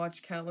 We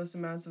watched countless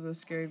amounts of those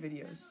scary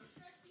videos.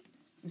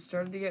 It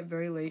started to get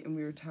very late and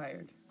we were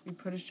tired. We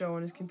put a show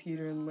on his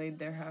computer and laid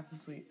there half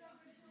asleep.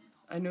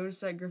 I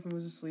noticed that Griffin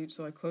was asleep,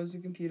 so I closed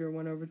the computer and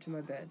went over to my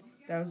bed.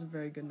 That was a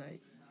very good night.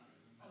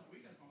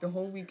 The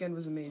whole weekend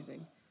was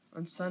amazing.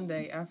 On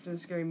Sunday, after the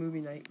scary movie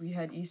night, we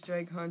had Easter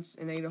egg hunts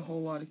and ate a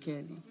whole lot of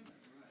candy.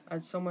 I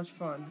had so much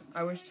fun.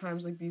 I wish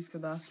times like these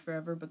could last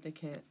forever, but they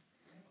can't.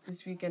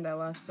 This weekend I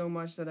laughed so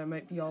much that I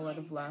might be all out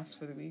of laughs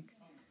for the week.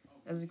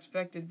 As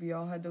expected, we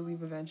all had to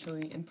leave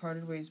eventually and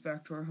parted ways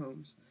back to our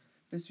homes.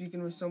 This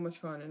weekend was so much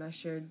fun, and I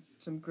shared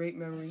some great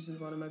memories with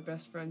one of my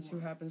best friends who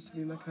happens to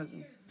be my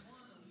cousin.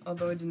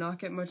 Although I did not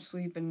get much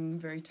sleep and am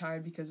very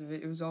tired because of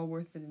it, it was all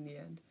worth it in the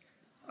end.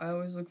 I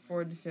always look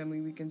forward to family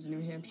weekends in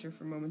New Hampshire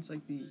for moments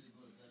like these.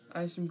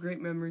 I have some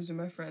great memories with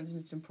my friends, and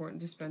it's important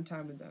to spend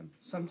time with them.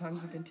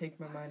 Sometimes it can take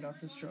my mind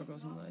off the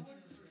struggles in life.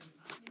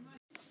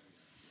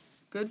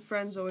 Good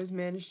friends always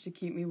manage to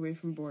keep me away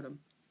from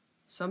boredom.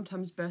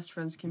 Sometimes best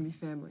friends can be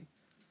family.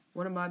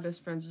 One of my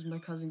best friends is my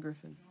cousin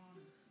Griffin.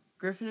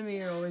 Griffin and me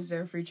are always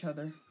there for each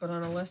other, but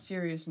on a less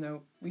serious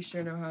note, we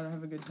sure know how to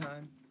have a good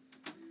time.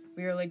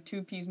 We are like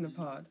two peas in a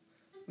pod.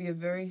 We have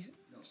very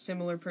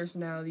similar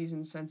personalities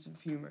and sense of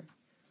humor.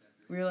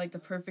 We are like the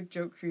perfect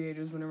joke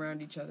creators when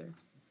around each other.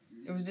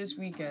 It was this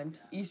weekend,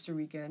 Easter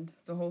weekend,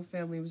 the whole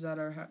family was at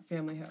our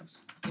family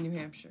house in New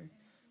Hampshire,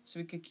 so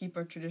we could keep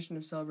our tradition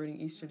of celebrating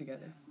Easter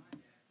together.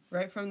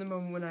 Right from the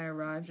moment when I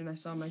arrived and I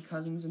saw my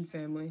cousins and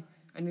family,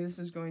 I knew this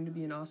was going to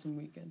be an awesome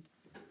weekend.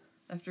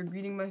 After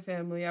greeting my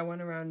family, I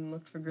went around and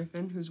looked for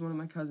Griffin, who's one of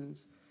my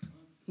cousins.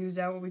 He was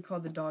at what we call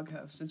the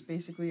doghouse. It's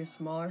basically a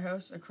smaller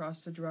house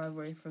across the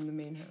driveway from the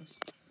main house.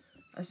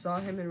 I saw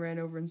him and ran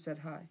over and said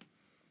hi.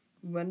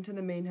 We went into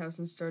the main house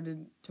and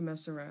started to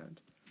mess around.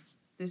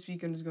 This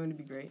weekend is going to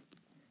be great.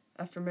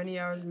 After many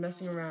hours of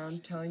messing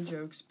around, telling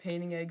jokes,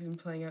 painting eggs and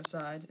playing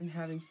outside, and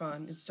having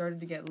fun, it started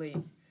to get late.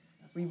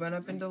 We went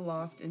up into the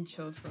loft and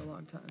chilled for a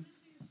long time.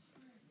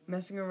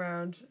 Messing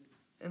around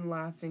and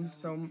laughing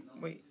so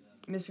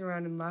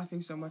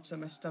much that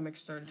my stomach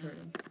started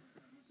hurting.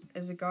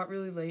 As it got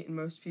really late and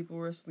most people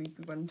were asleep,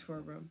 we went into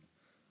our room.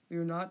 We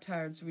were not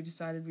tired, so we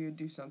decided we would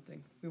do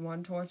something. We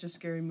wanted to watch a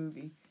scary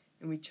movie,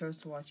 and we chose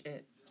to watch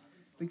It.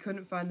 We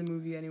couldn't find the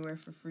movie anywhere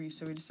for free,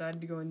 so we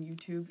decided to go on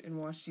YouTube and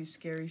watch these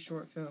scary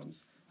short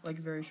films, like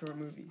very short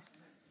movies.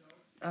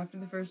 After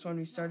the first one,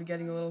 we started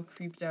getting a little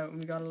creeped out and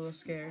we got a little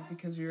scared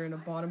because we were in a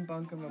bottom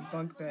bunk of a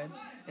bunk bed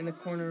in the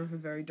corner of a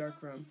very dark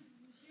room.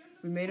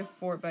 We made a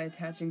fort by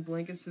attaching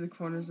blankets to the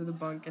corners of the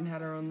bunk and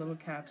had our own little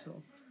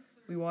capsule.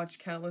 We watched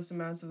countless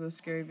amounts of those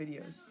scary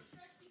videos.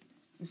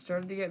 It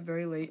started to get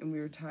very late and we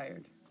were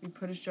tired. We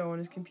put a show on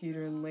his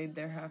computer and laid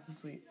there half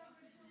asleep.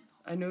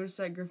 I noticed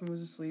that Griffin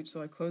was asleep,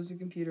 so I closed the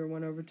computer and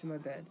went over to my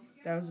bed.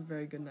 That was a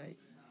very good night.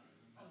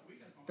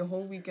 The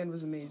whole weekend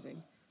was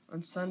amazing.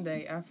 On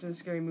Sunday, after the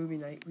scary movie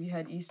night, we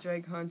had Easter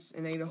egg hunts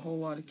and ate a whole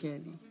lot of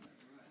candy.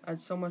 I had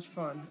so much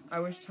fun.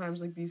 I wish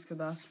times like these could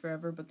last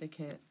forever, but they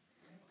can't.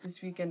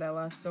 This weekend I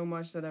laughed so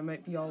much that I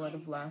might be all out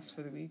of laughs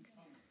for the week.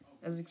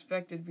 As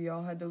expected, we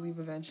all had to leave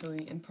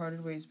eventually and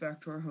parted ways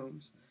back to our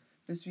homes.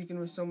 This weekend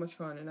was so much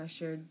fun, and I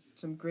shared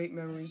some great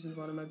memories with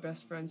one of my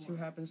best friends who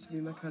happens to be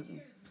my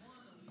cousin.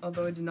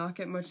 Although I did not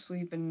get much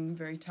sleep and am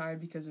very tired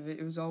because of it,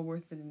 it was all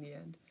worth it in the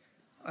end.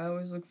 I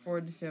always look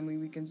forward to family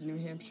weekends in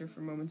New Hampshire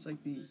for moments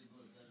like these.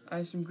 I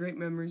have some great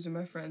memories with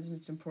my friends, and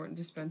it's important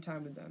to spend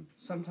time with them.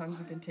 Sometimes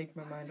it can take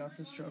my mind off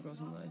the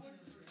struggles in life.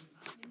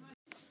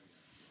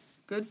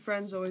 Good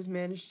friends always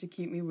manage to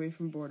keep me away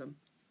from boredom.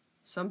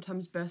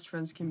 Sometimes best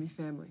friends can be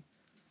family.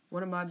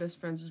 One of my best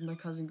friends is my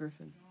cousin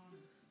Griffin.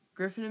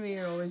 Griffin and me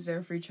are always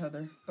there for each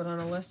other, but on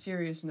a less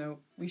serious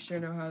note, we sure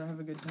know how to have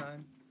a good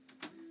time.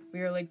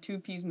 We are like two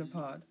peas in a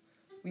pod.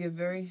 We have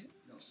very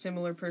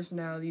similar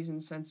personalities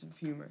and sense of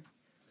humor.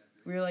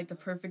 We are like the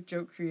perfect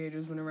joke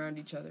creators when around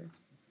each other.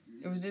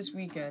 It was this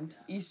weekend,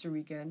 Easter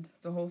weekend,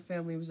 the whole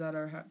family was at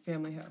our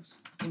family house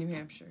in New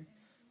Hampshire,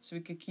 so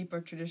we could keep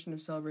our tradition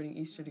of celebrating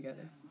Easter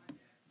together.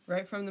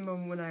 Right from the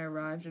moment when I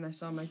arrived and I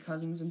saw my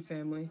cousins and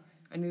family,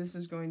 I knew this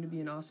was going to be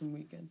an awesome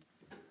weekend.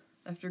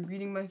 After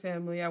greeting my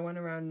family, I went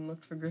around and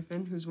looked for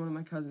Griffin, who's one of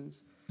my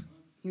cousins.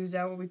 He was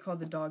at what we call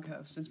the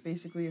doghouse. It's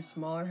basically a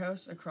smaller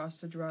house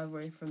across the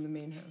driveway from the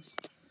main house.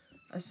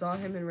 I saw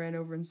him and ran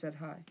over and said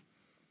hi.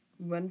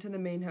 We went into the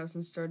main house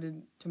and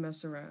started to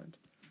mess around.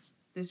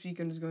 This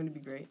weekend is going to be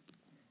great.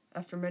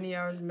 After many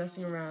hours of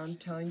messing around,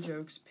 telling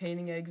jokes,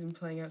 painting eggs and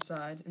playing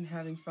outside, and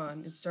having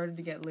fun, it started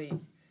to get late.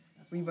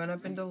 We went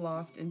up into the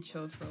loft and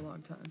chilled for a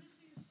long time.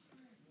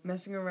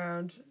 Messing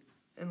around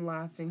and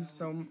laughing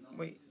so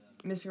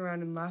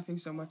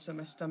much that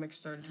my stomach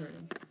started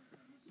hurting.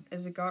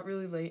 As it got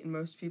really late and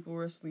most people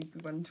were asleep,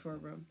 we went into our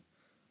room.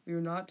 We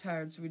were not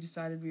tired, so we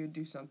decided we would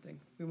do something.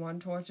 We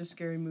wanted to watch a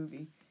scary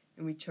movie,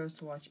 and we chose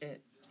to watch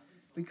It.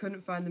 We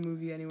couldn't find the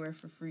movie anywhere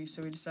for free,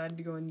 so we decided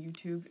to go on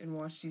YouTube and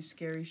watch these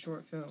scary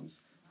short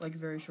films, like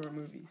very short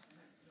movies.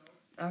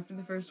 After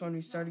the first one,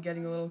 we started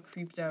getting a little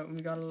creeped out and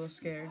we got a little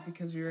scared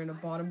because we were in a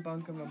bottom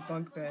bunk of a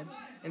bunk bed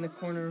in the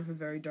corner of a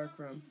very dark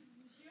room.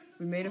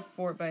 We made a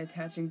fort by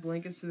attaching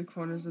blankets to the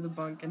corners of the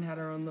bunk and had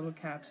our own little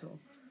capsule.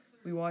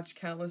 We watched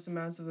countless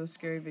amounts of those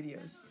scary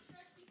videos.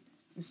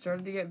 It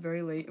started to get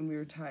very late and we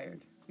were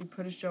tired. We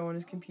put a show on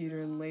his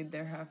computer and laid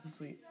there half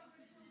asleep.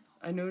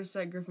 I noticed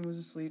that Griffin was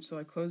asleep, so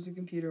I closed the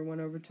computer and went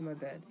over to my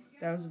bed.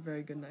 That was a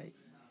very good night.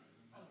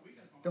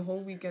 The whole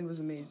weekend was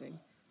amazing.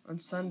 On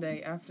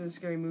Sunday, after the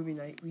scary movie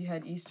night, we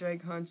had Easter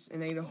egg hunts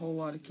and ate a whole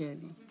lot of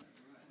candy.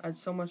 I had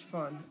so much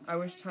fun. I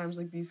wish times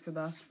like these could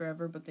last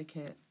forever, but they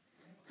can't.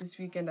 This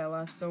weekend I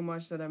laughed so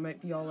much that I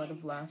might be all out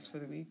of laughs for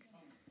the week.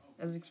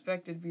 As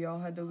expected, we all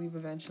had to leave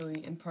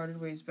eventually and parted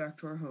ways back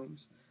to our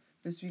homes.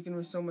 This weekend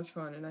was so much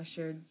fun, and I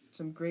shared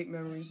some great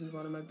memories with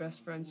one of my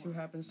best friends who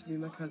happens to be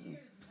my cousin.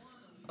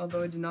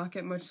 Although I did not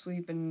get much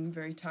sleep and am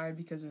very tired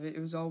because of it,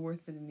 it was all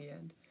worth it in the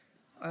end.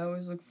 I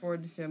always look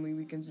forward to family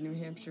weekends in New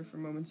Hampshire for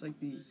moments like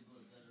these.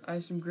 I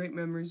have some great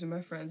memories with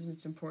my friends, and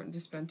it's important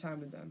to spend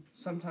time with them.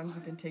 Sometimes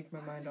it can take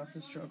my mind off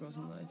the struggles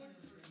in life.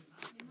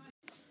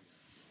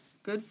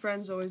 Good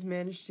friends always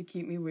manage to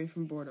keep me away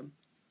from boredom.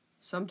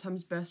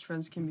 Sometimes best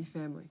friends can be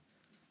family.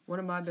 One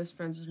of my best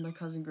friends is my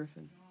cousin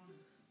Griffin.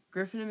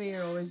 Griffin and me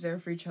are always there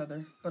for each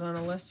other, but on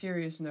a less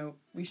serious note,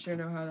 we sure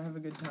know how to have a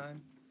good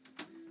time.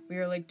 We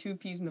are like two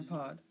peas in a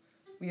pod.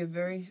 We have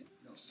very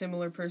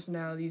similar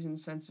personalities and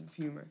sense of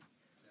humor.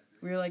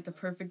 We are like the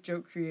perfect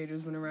joke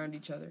creators when around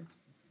each other.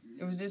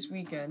 It was this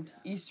weekend,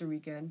 Easter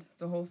weekend.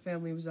 The whole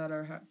family was at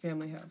our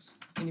family house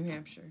in New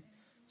Hampshire,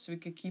 so we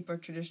could keep our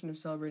tradition of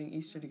celebrating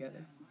Easter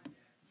together.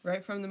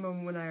 Right from the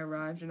moment when I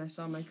arrived and I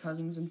saw my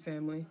cousins and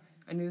family,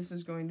 I knew this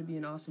was going to be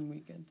an awesome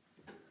weekend.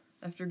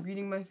 After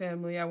greeting my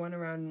family, I went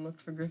around and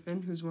looked for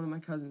Griffin, who's one of my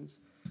cousins.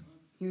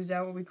 He was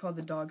at what we call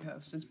the dog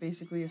house. It's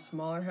basically a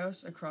smaller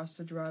house across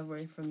the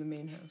driveway from the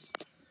main house.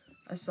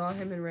 I saw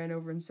him and ran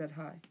over and said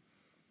hi.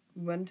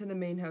 We went into the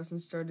main house and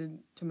started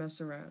to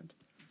mess around.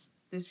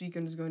 This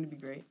weekend is going to be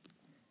great.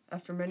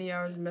 After many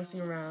hours of messing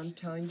around,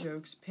 telling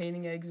jokes,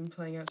 painting eggs and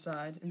playing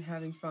outside, and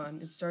having fun,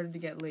 it started to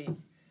get late.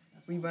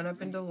 We went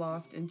up into the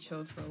loft and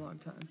chilled for a long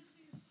time.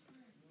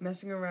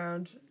 Messing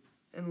around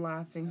and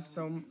laughing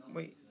so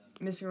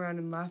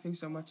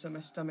much that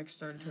my stomach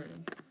started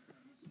hurting.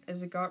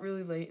 As it got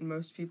really late and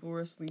most people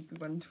were asleep, we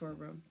went into our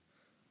room.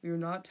 We were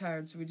not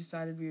tired, so we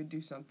decided we would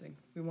do something.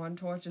 We wanted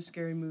to watch a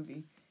scary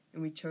movie,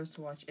 and we chose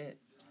to watch It.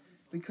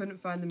 We couldn't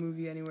find the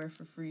movie anywhere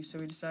for free, so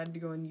we decided to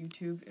go on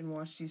YouTube and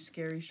watch these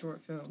scary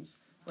short films,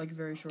 like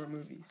very short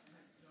movies.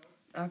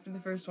 After the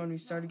first one, we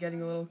started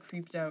getting a little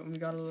creeped out and we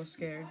got a little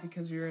scared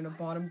because we were in a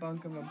bottom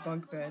bunk of a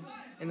bunk bed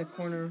in the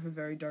corner of a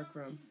very dark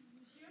room.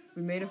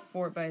 We made a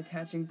fort by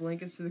attaching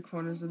blankets to the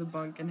corners of the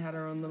bunk and had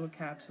our own little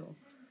capsule.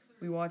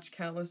 We watched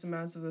countless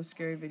amounts of those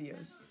scary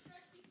videos.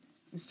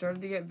 It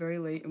started to get very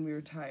late and we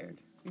were tired.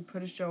 We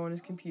put a show on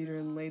his computer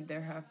and laid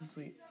there half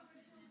asleep.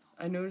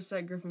 I noticed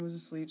that Griffin was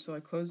asleep, so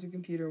I closed the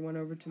computer and went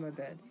over to my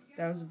bed.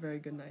 That was a very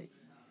good night.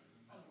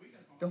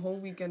 The whole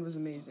weekend was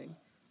amazing.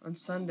 On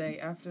Sunday,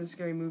 after the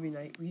scary movie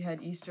night, we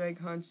had Easter egg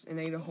hunts and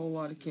ate a whole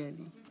lot of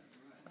candy.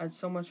 I had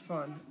so much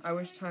fun. I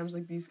wish times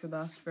like these could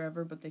last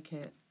forever, but they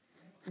can't.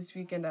 This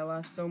weekend I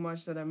laughed so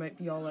much that I might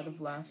be all out of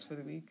laughs for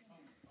the week.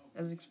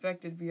 As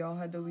expected, we all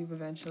had to leave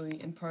eventually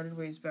and parted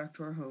ways back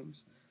to our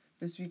homes.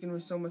 This weekend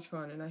was so much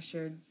fun, and I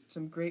shared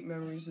some great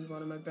memories with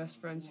one of my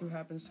best friends who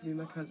happens to be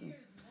my cousin.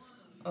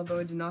 Although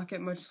I did not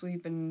get much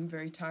sleep and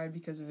very tired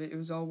because of it, it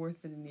was all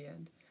worth it in the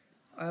end.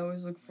 I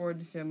always look forward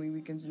to family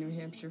weekends in New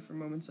Hampshire for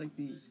moments like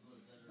these.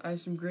 I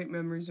have some great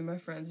memories with my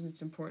friends, and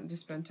it's important to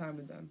spend time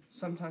with them.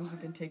 Sometimes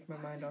it can take my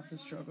mind off the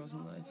struggles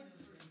in life.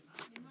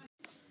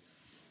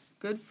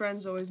 Good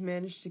friends always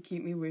manage to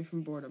keep me away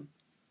from boredom.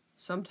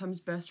 Sometimes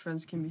best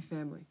friends can be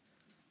family.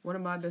 One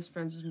of my best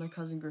friends is my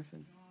cousin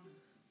Griffin.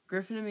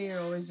 Griffin and me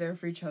are always there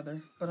for each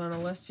other, but on a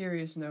less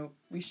serious note,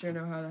 we sure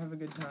know how to have a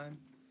good time.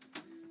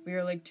 We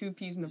are like two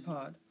peas in a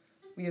pod.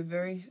 We have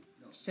very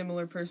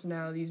similar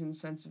personalities and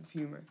sense of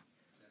humor.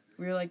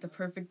 We are like the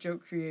perfect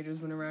joke creators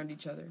when around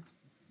each other.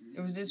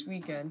 It was this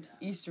weekend,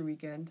 Easter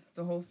weekend.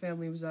 The whole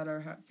family was at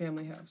our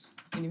family house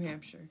in New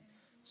Hampshire,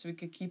 so we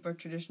could keep our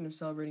tradition of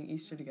celebrating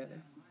Easter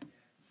together.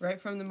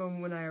 Right from the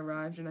moment when I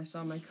arrived and I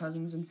saw my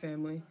cousins and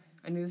family,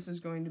 I knew this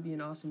was going to be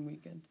an awesome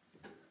weekend.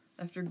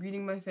 After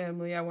greeting my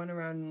family, I went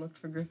around and looked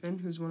for Griffin,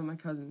 who's one of my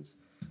cousins.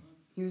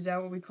 He was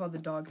at what we call the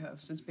dog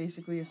house. It's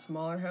basically a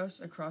smaller house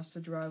across the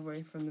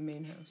driveway from the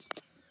main house.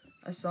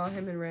 I saw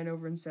him and ran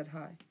over and said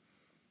hi.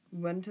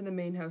 We went into the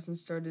main house and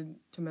started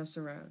to mess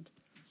around.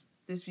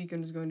 This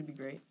weekend is going to be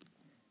great.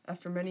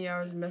 After many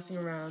hours of messing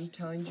around,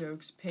 telling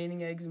jokes,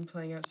 painting eggs and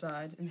playing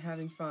outside, and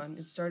having fun,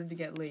 it started to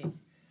get late.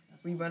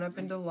 We went up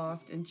into the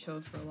loft and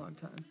chilled for a long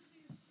time.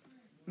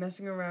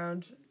 Messing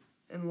around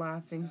and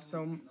laughing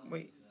so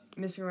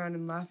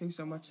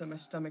much that my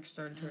stomach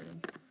started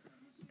hurting.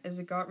 As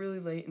it got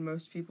really late and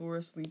most people were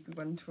asleep, we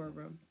went into our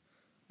room.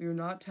 We were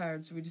not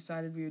tired, so we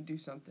decided we would do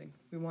something.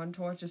 We wanted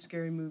to watch a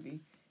scary movie,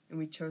 and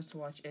we chose to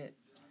watch It.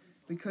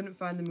 We couldn't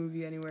find the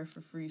movie anywhere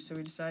for free, so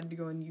we decided to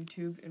go on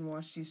YouTube and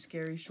watch these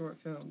scary short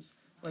films,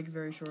 like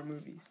very short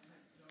movies.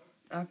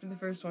 After the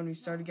first one, we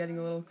started getting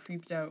a little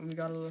creeped out and we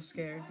got a little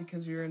scared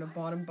because we were in a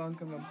bottom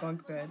bunk of a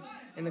bunk bed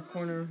in the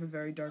corner of a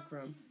very dark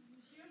room.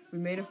 We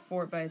made a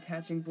fort by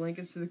attaching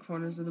blankets to the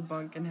corners of the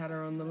bunk and had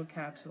our own little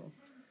capsule.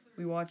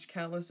 We watched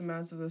countless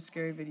amounts of those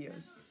scary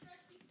videos.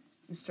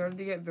 It started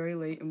to get very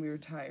late and we were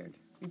tired.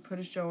 We put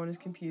a show on his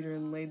computer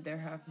and laid there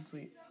half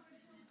asleep.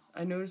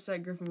 I noticed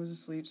that Griffin was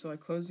asleep, so I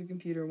closed the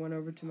computer and went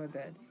over to my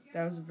bed.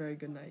 That was a very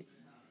good night.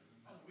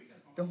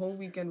 The whole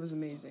weekend was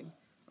amazing.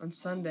 On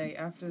Sunday,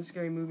 after the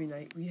scary movie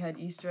night, we had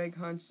Easter egg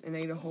hunts and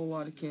ate a whole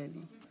lot of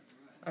candy.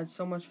 I had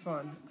so much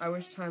fun. I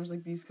wish times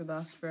like these could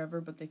last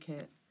forever, but they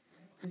can't.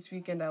 This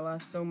weekend I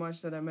laughed so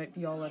much that I might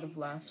be all out of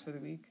laughs for the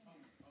week.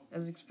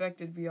 As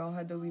expected, we all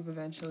had to leave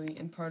eventually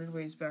and parted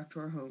ways back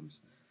to our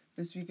homes.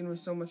 This weekend was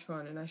so much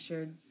fun, and I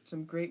shared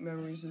some great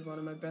memories with one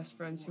of my best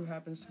friends who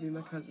happens to be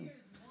my cousin.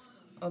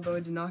 Although I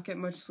did not get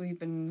much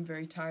sleep and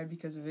very tired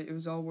because of it, it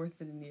was all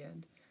worth it in the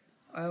end.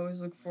 I always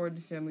look forward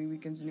to family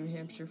weekends in New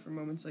Hampshire for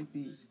moments like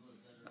these.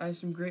 I have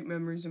some great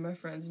memories with my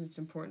friends, and it's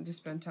important to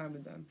spend time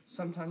with them.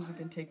 Sometimes it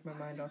can take my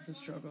mind off the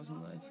struggles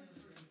in life.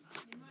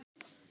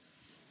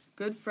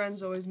 Good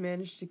friends always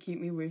manage to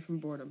keep me away from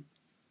boredom.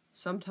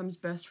 Sometimes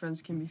best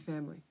friends can be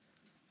family.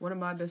 One of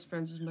my best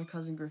friends is my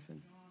cousin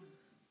Griffin.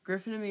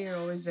 Griffin and me are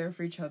always there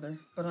for each other,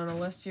 but on a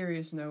less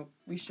serious note,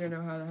 we sure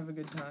know how to have a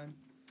good time.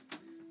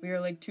 We are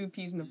like two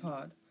peas in a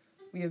pod.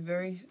 We have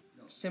very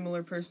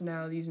similar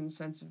personalities and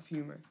sense of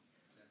humor.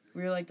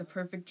 We are like the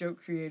perfect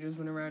joke creators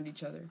when around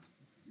each other.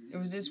 It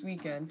was this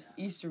weekend,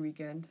 Easter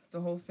weekend.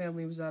 The whole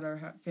family was at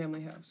our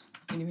family house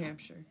in New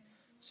Hampshire,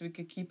 so we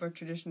could keep our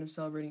tradition of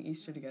celebrating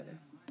Easter together.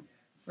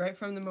 Right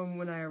from the moment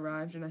when I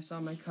arrived and I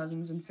saw my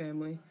cousins and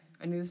family,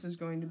 I knew this was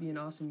going to be an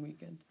awesome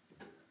weekend.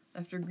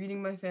 After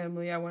greeting my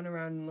family, I went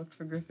around and looked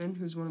for Griffin,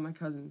 who's one of my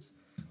cousins.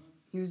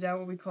 He was at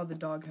what we call the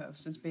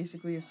doghouse. It's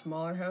basically a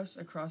smaller house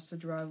across the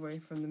driveway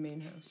from the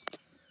main house.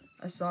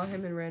 I saw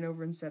him and ran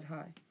over and said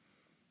hi.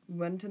 We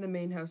went into the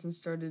main house and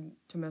started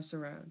to mess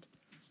around.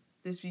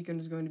 This weekend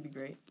is going to be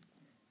great.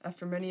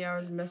 After many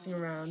hours of messing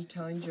around,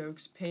 telling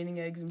jokes, painting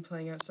eggs and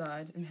playing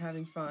outside, and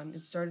having fun,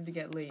 it started to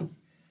get late.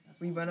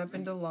 We went up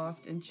into the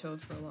loft and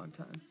chilled for a long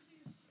time.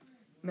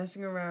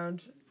 Messing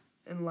around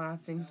and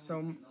laughing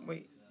so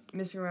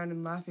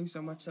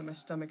much that my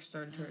stomach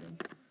started hurting.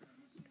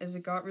 As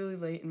it got really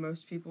late and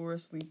most people were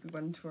asleep, we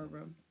went into our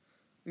room.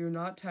 We were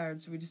not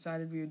tired, so we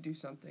decided we would do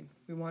something.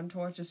 We wanted to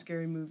watch a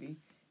scary movie,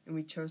 and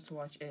we chose to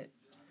watch It.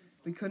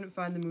 We couldn't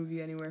find the movie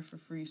anywhere for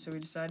free, so we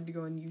decided to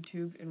go on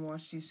YouTube and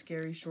watch these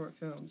scary short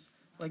films,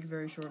 like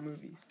very short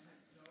movies.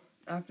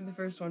 After the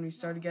first one, we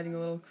started getting a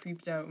little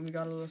creeped out and we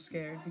got a little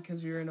scared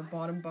because we were in a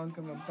bottom bunk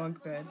of a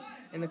bunk bed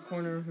in the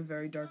corner of a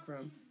very dark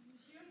room.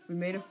 We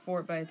made a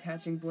fort by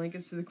attaching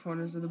blankets to the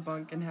corners of the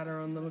bunk and had our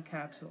own little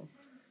capsule.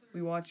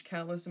 We watched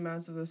countless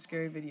amounts of those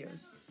scary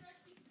videos.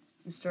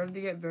 It started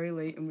to get very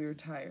late and we were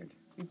tired.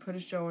 We put a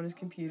show on his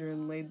computer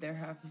and laid there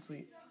half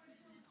asleep.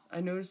 I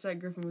noticed that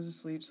Griffin was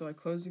asleep, so I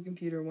closed the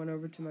computer and went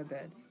over to my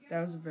bed.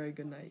 That was a very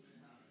good night.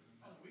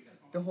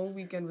 The whole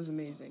weekend was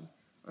amazing.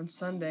 On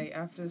Sunday,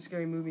 after the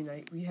scary movie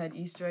night, we had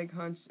Easter egg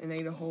hunts and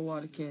ate a whole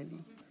lot of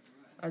candy.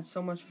 I had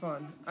so much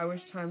fun. I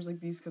wish times like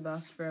these could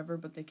last forever,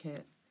 but they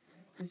can't.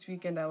 This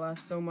weekend I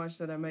laughed so much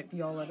that I might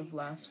be all out of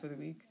laughs for the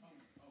week.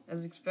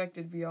 As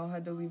expected, we all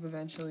had to leave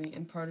eventually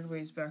and parted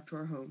ways back to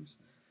our homes.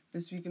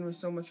 This weekend was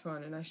so much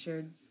fun, and I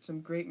shared some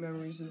great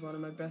memories with one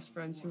of my best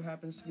friends who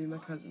happens to be my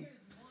cousin.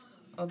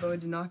 Although I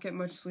did not get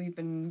much sleep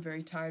and am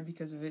very tired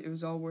because of it, it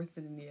was all worth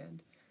it in the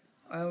end.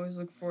 I always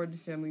look forward to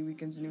family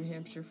weekends in New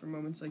Hampshire for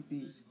moments like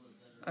these.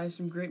 I have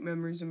some great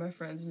memories with my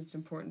friends, and it's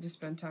important to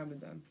spend time with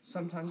them.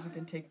 Sometimes it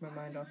can take my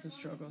mind off the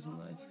struggles in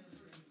life.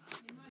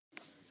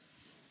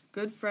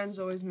 Good friends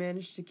always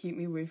manage to keep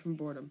me away from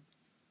boredom.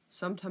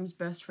 Sometimes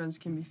best friends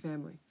can be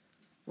family.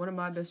 One of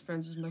my best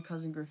friends is my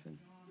cousin Griffin.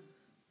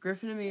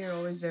 Griffin and me are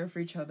always there for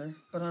each other,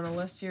 but on a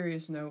less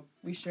serious note,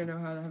 we sure know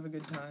how to have a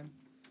good time.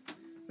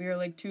 We are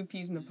like two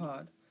peas in a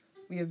pod.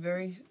 We have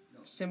very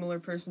similar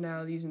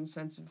personalities and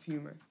sense of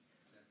humor.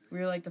 We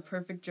are like the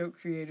perfect joke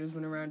creators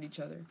when around each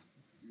other.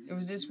 It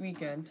was this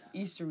weekend,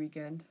 Easter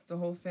weekend. The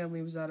whole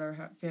family was at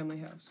our family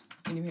house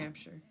in New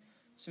Hampshire,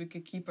 so we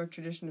could keep our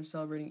tradition of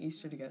celebrating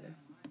Easter together.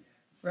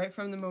 Right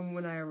from the moment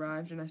when I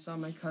arrived and I saw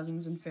my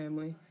cousins and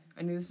family,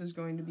 I knew this was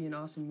going to be an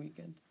awesome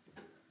weekend.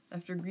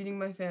 After greeting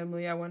my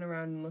family, I went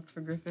around and looked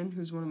for Griffin,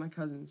 who's one of my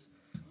cousins.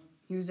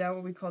 He was at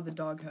what we call the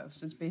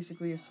doghouse. It's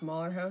basically a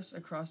smaller house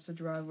across the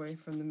driveway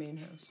from the main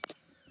house.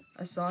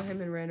 I saw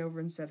him and ran over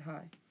and said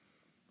hi.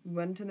 We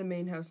went into the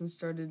main house and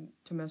started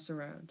to mess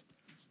around.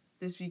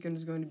 This weekend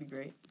is going to be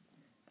great.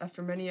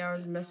 After many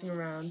hours of messing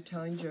around,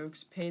 telling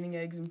jokes, painting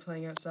eggs and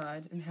playing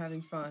outside, and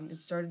having fun, it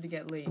started to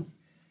get late.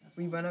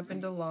 We went up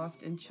into the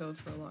loft and chilled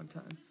for a long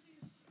time.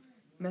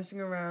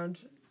 Messing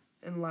around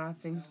and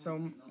laughing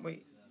so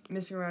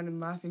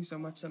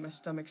much that my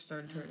stomach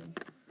started hurting.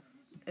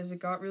 As it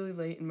got really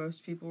late and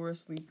most people were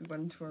asleep, we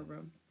went into our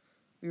room.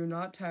 We were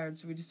not tired,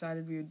 so we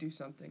decided we would do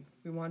something.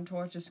 We wanted to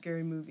watch a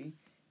scary movie,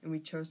 and we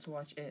chose to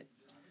watch It.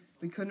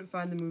 We couldn't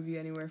find the movie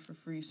anywhere for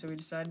free, so we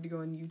decided to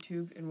go on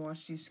YouTube and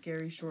watch these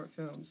scary short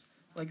films,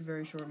 like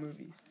very short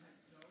movies.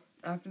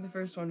 After the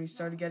first one, we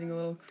started getting a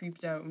little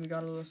creeped out and we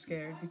got a little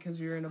scared because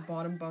we were in a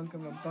bottom bunk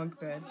of a bunk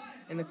bed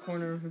in the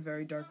corner of a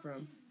very dark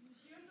room.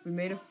 We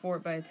made a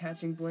fort by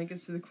attaching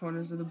blankets to the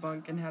corners of the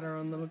bunk and had our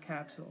own little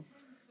capsule.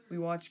 We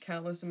watched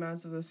countless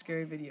amounts of those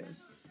scary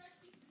videos.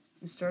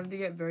 It started to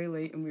get very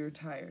late and we were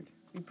tired.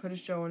 We put a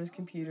show on his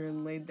computer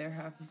and laid there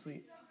half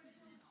asleep.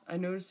 I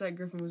noticed that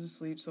Griffin was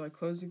asleep, so I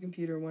closed the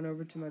computer and went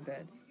over to my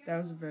bed. That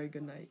was a very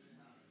good night.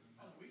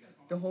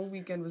 The whole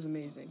weekend was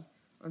amazing.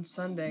 On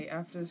Sunday,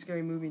 after the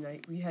scary movie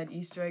night, we had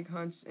Easter egg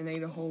hunts and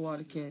ate a whole lot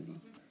of candy.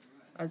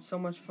 I had so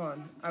much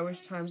fun. I wish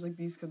times like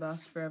these could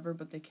last forever,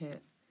 but they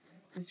can't.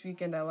 This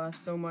weekend I laughed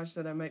so much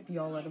that I might be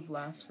all out of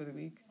laughs for the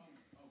week.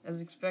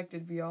 As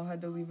expected, we all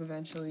had to leave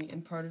eventually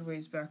and parted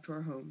ways back to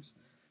our homes.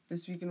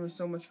 This weekend was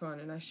so much fun,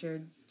 and I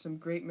shared some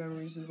great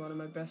memories with one of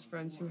my best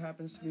friends who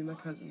happens to be my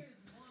cousin.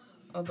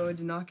 Although I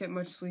did not get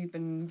much sleep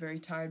and am very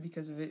tired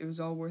because of it, it was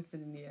all worth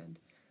it in the end.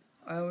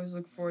 I always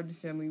look forward to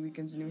family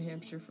weekends in New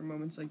Hampshire for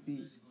moments like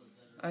these.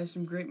 I have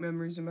some great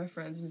memories with my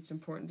friends, and it's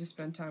important to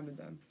spend time with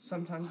them.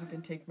 Sometimes it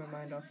can take my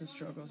mind off the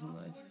struggles in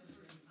life.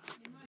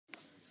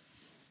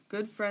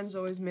 Good friends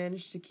always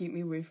manage to keep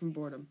me away from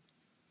boredom.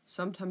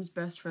 Sometimes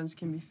best friends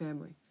can be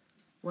family.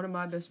 One of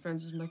my best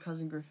friends is my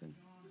cousin Griffin.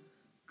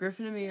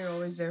 Griffin and me are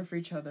always there for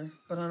each other,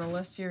 but on a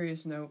less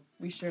serious note,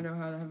 we sure know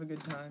how to have a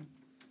good time.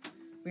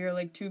 We are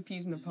like two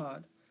peas in a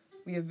pod.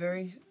 We have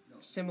very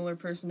similar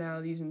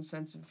personalities and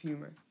sense of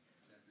humor.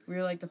 We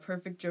were like the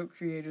perfect joke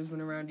creators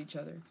when around each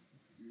other.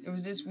 It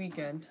was this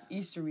weekend,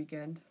 Easter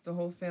weekend. The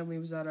whole family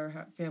was at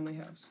our family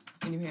house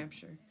in New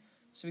Hampshire,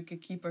 so we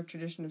could keep our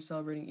tradition of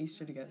celebrating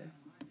Easter together.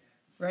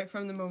 Right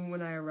from the moment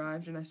when I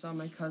arrived and I saw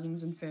my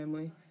cousins and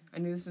family, I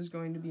knew this was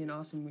going to be an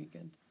awesome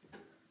weekend.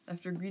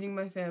 After greeting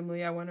my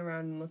family, I went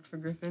around and looked for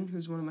Griffin,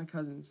 who's one of my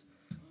cousins.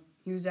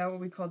 He was at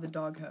what we call the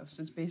doghouse.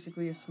 It's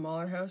basically a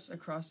smaller house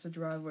across the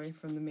driveway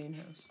from the main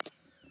house.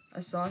 I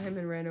saw him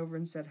and ran over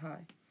and said hi.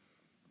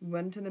 We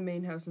went to the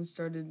main house and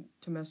started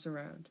to mess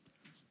around.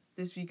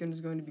 This weekend is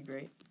going to be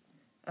great.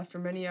 After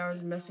many hours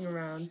of messing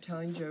around,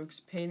 telling jokes,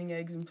 painting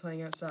eggs and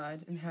playing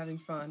outside, and having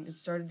fun, it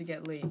started to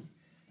get late.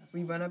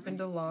 We went up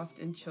into the loft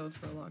and chilled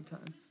for a long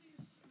time.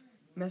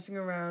 Messing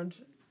around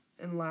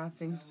and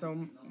laughing so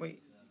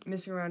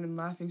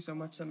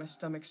much that my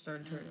stomach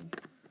started hurting.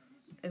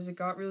 As it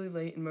got really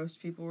late and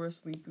most people were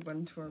asleep, we went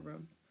into our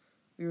room.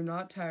 We were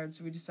not tired,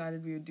 so we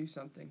decided we would do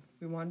something.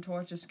 We wanted to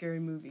watch a scary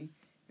movie,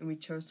 and we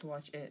chose to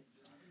watch It.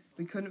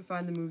 We couldn't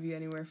find the movie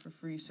anywhere for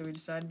free, so we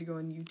decided to go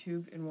on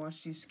YouTube and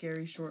watch these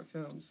scary short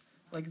films,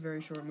 like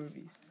very short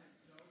movies.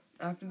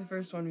 After the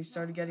first one, we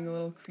started getting a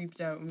little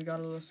creeped out and we got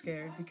a little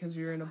scared because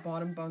we were in a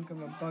bottom bunk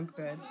of a bunk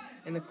bed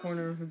in the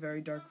corner of a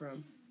very dark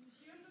room.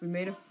 We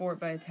made a fort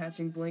by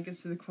attaching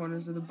blankets to the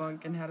corners of the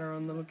bunk and had our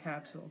own little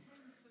capsule.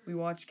 We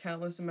watched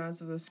countless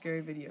amounts of those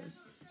scary videos.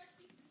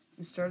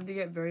 It started to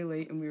get very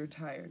late and we were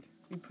tired.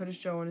 We put a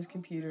show on his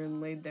computer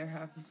and laid there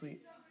half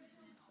asleep.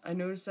 I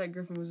noticed that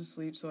Griffin was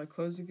asleep, so I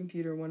closed the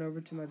computer and went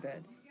over to my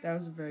bed. That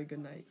was a very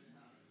good night.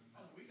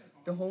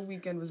 The whole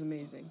weekend was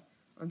amazing.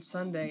 On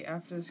Sunday,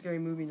 after the scary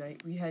movie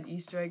night, we had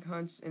Easter egg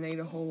hunts and ate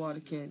a whole lot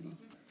of candy.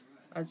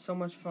 I had so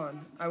much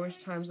fun. I wish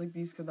times like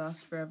these could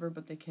last forever,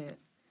 but they can't.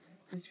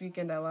 This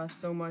weekend I laughed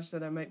so much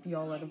that I might be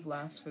all out of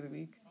laughs for the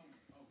week.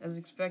 As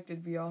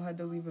expected, we all had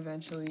to leave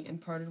eventually and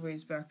parted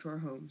ways back to our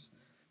homes.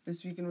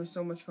 This weekend was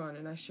so much fun,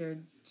 and I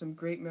shared some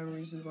great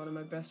memories with one of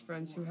my best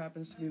friends who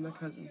happens to be my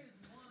cousin.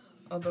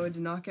 Although I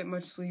did not get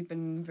much sleep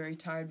and am very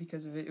tired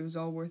because of it, it was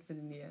all worth it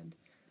in the end.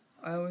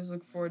 I always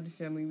look forward to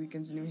family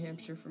weekends in New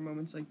Hampshire for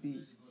moments like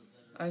these.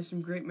 I have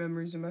some great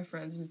memories with my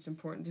friends, and it's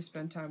important to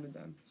spend time with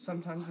them.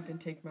 Sometimes it can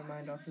take my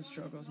mind off the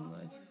struggles in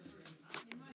life.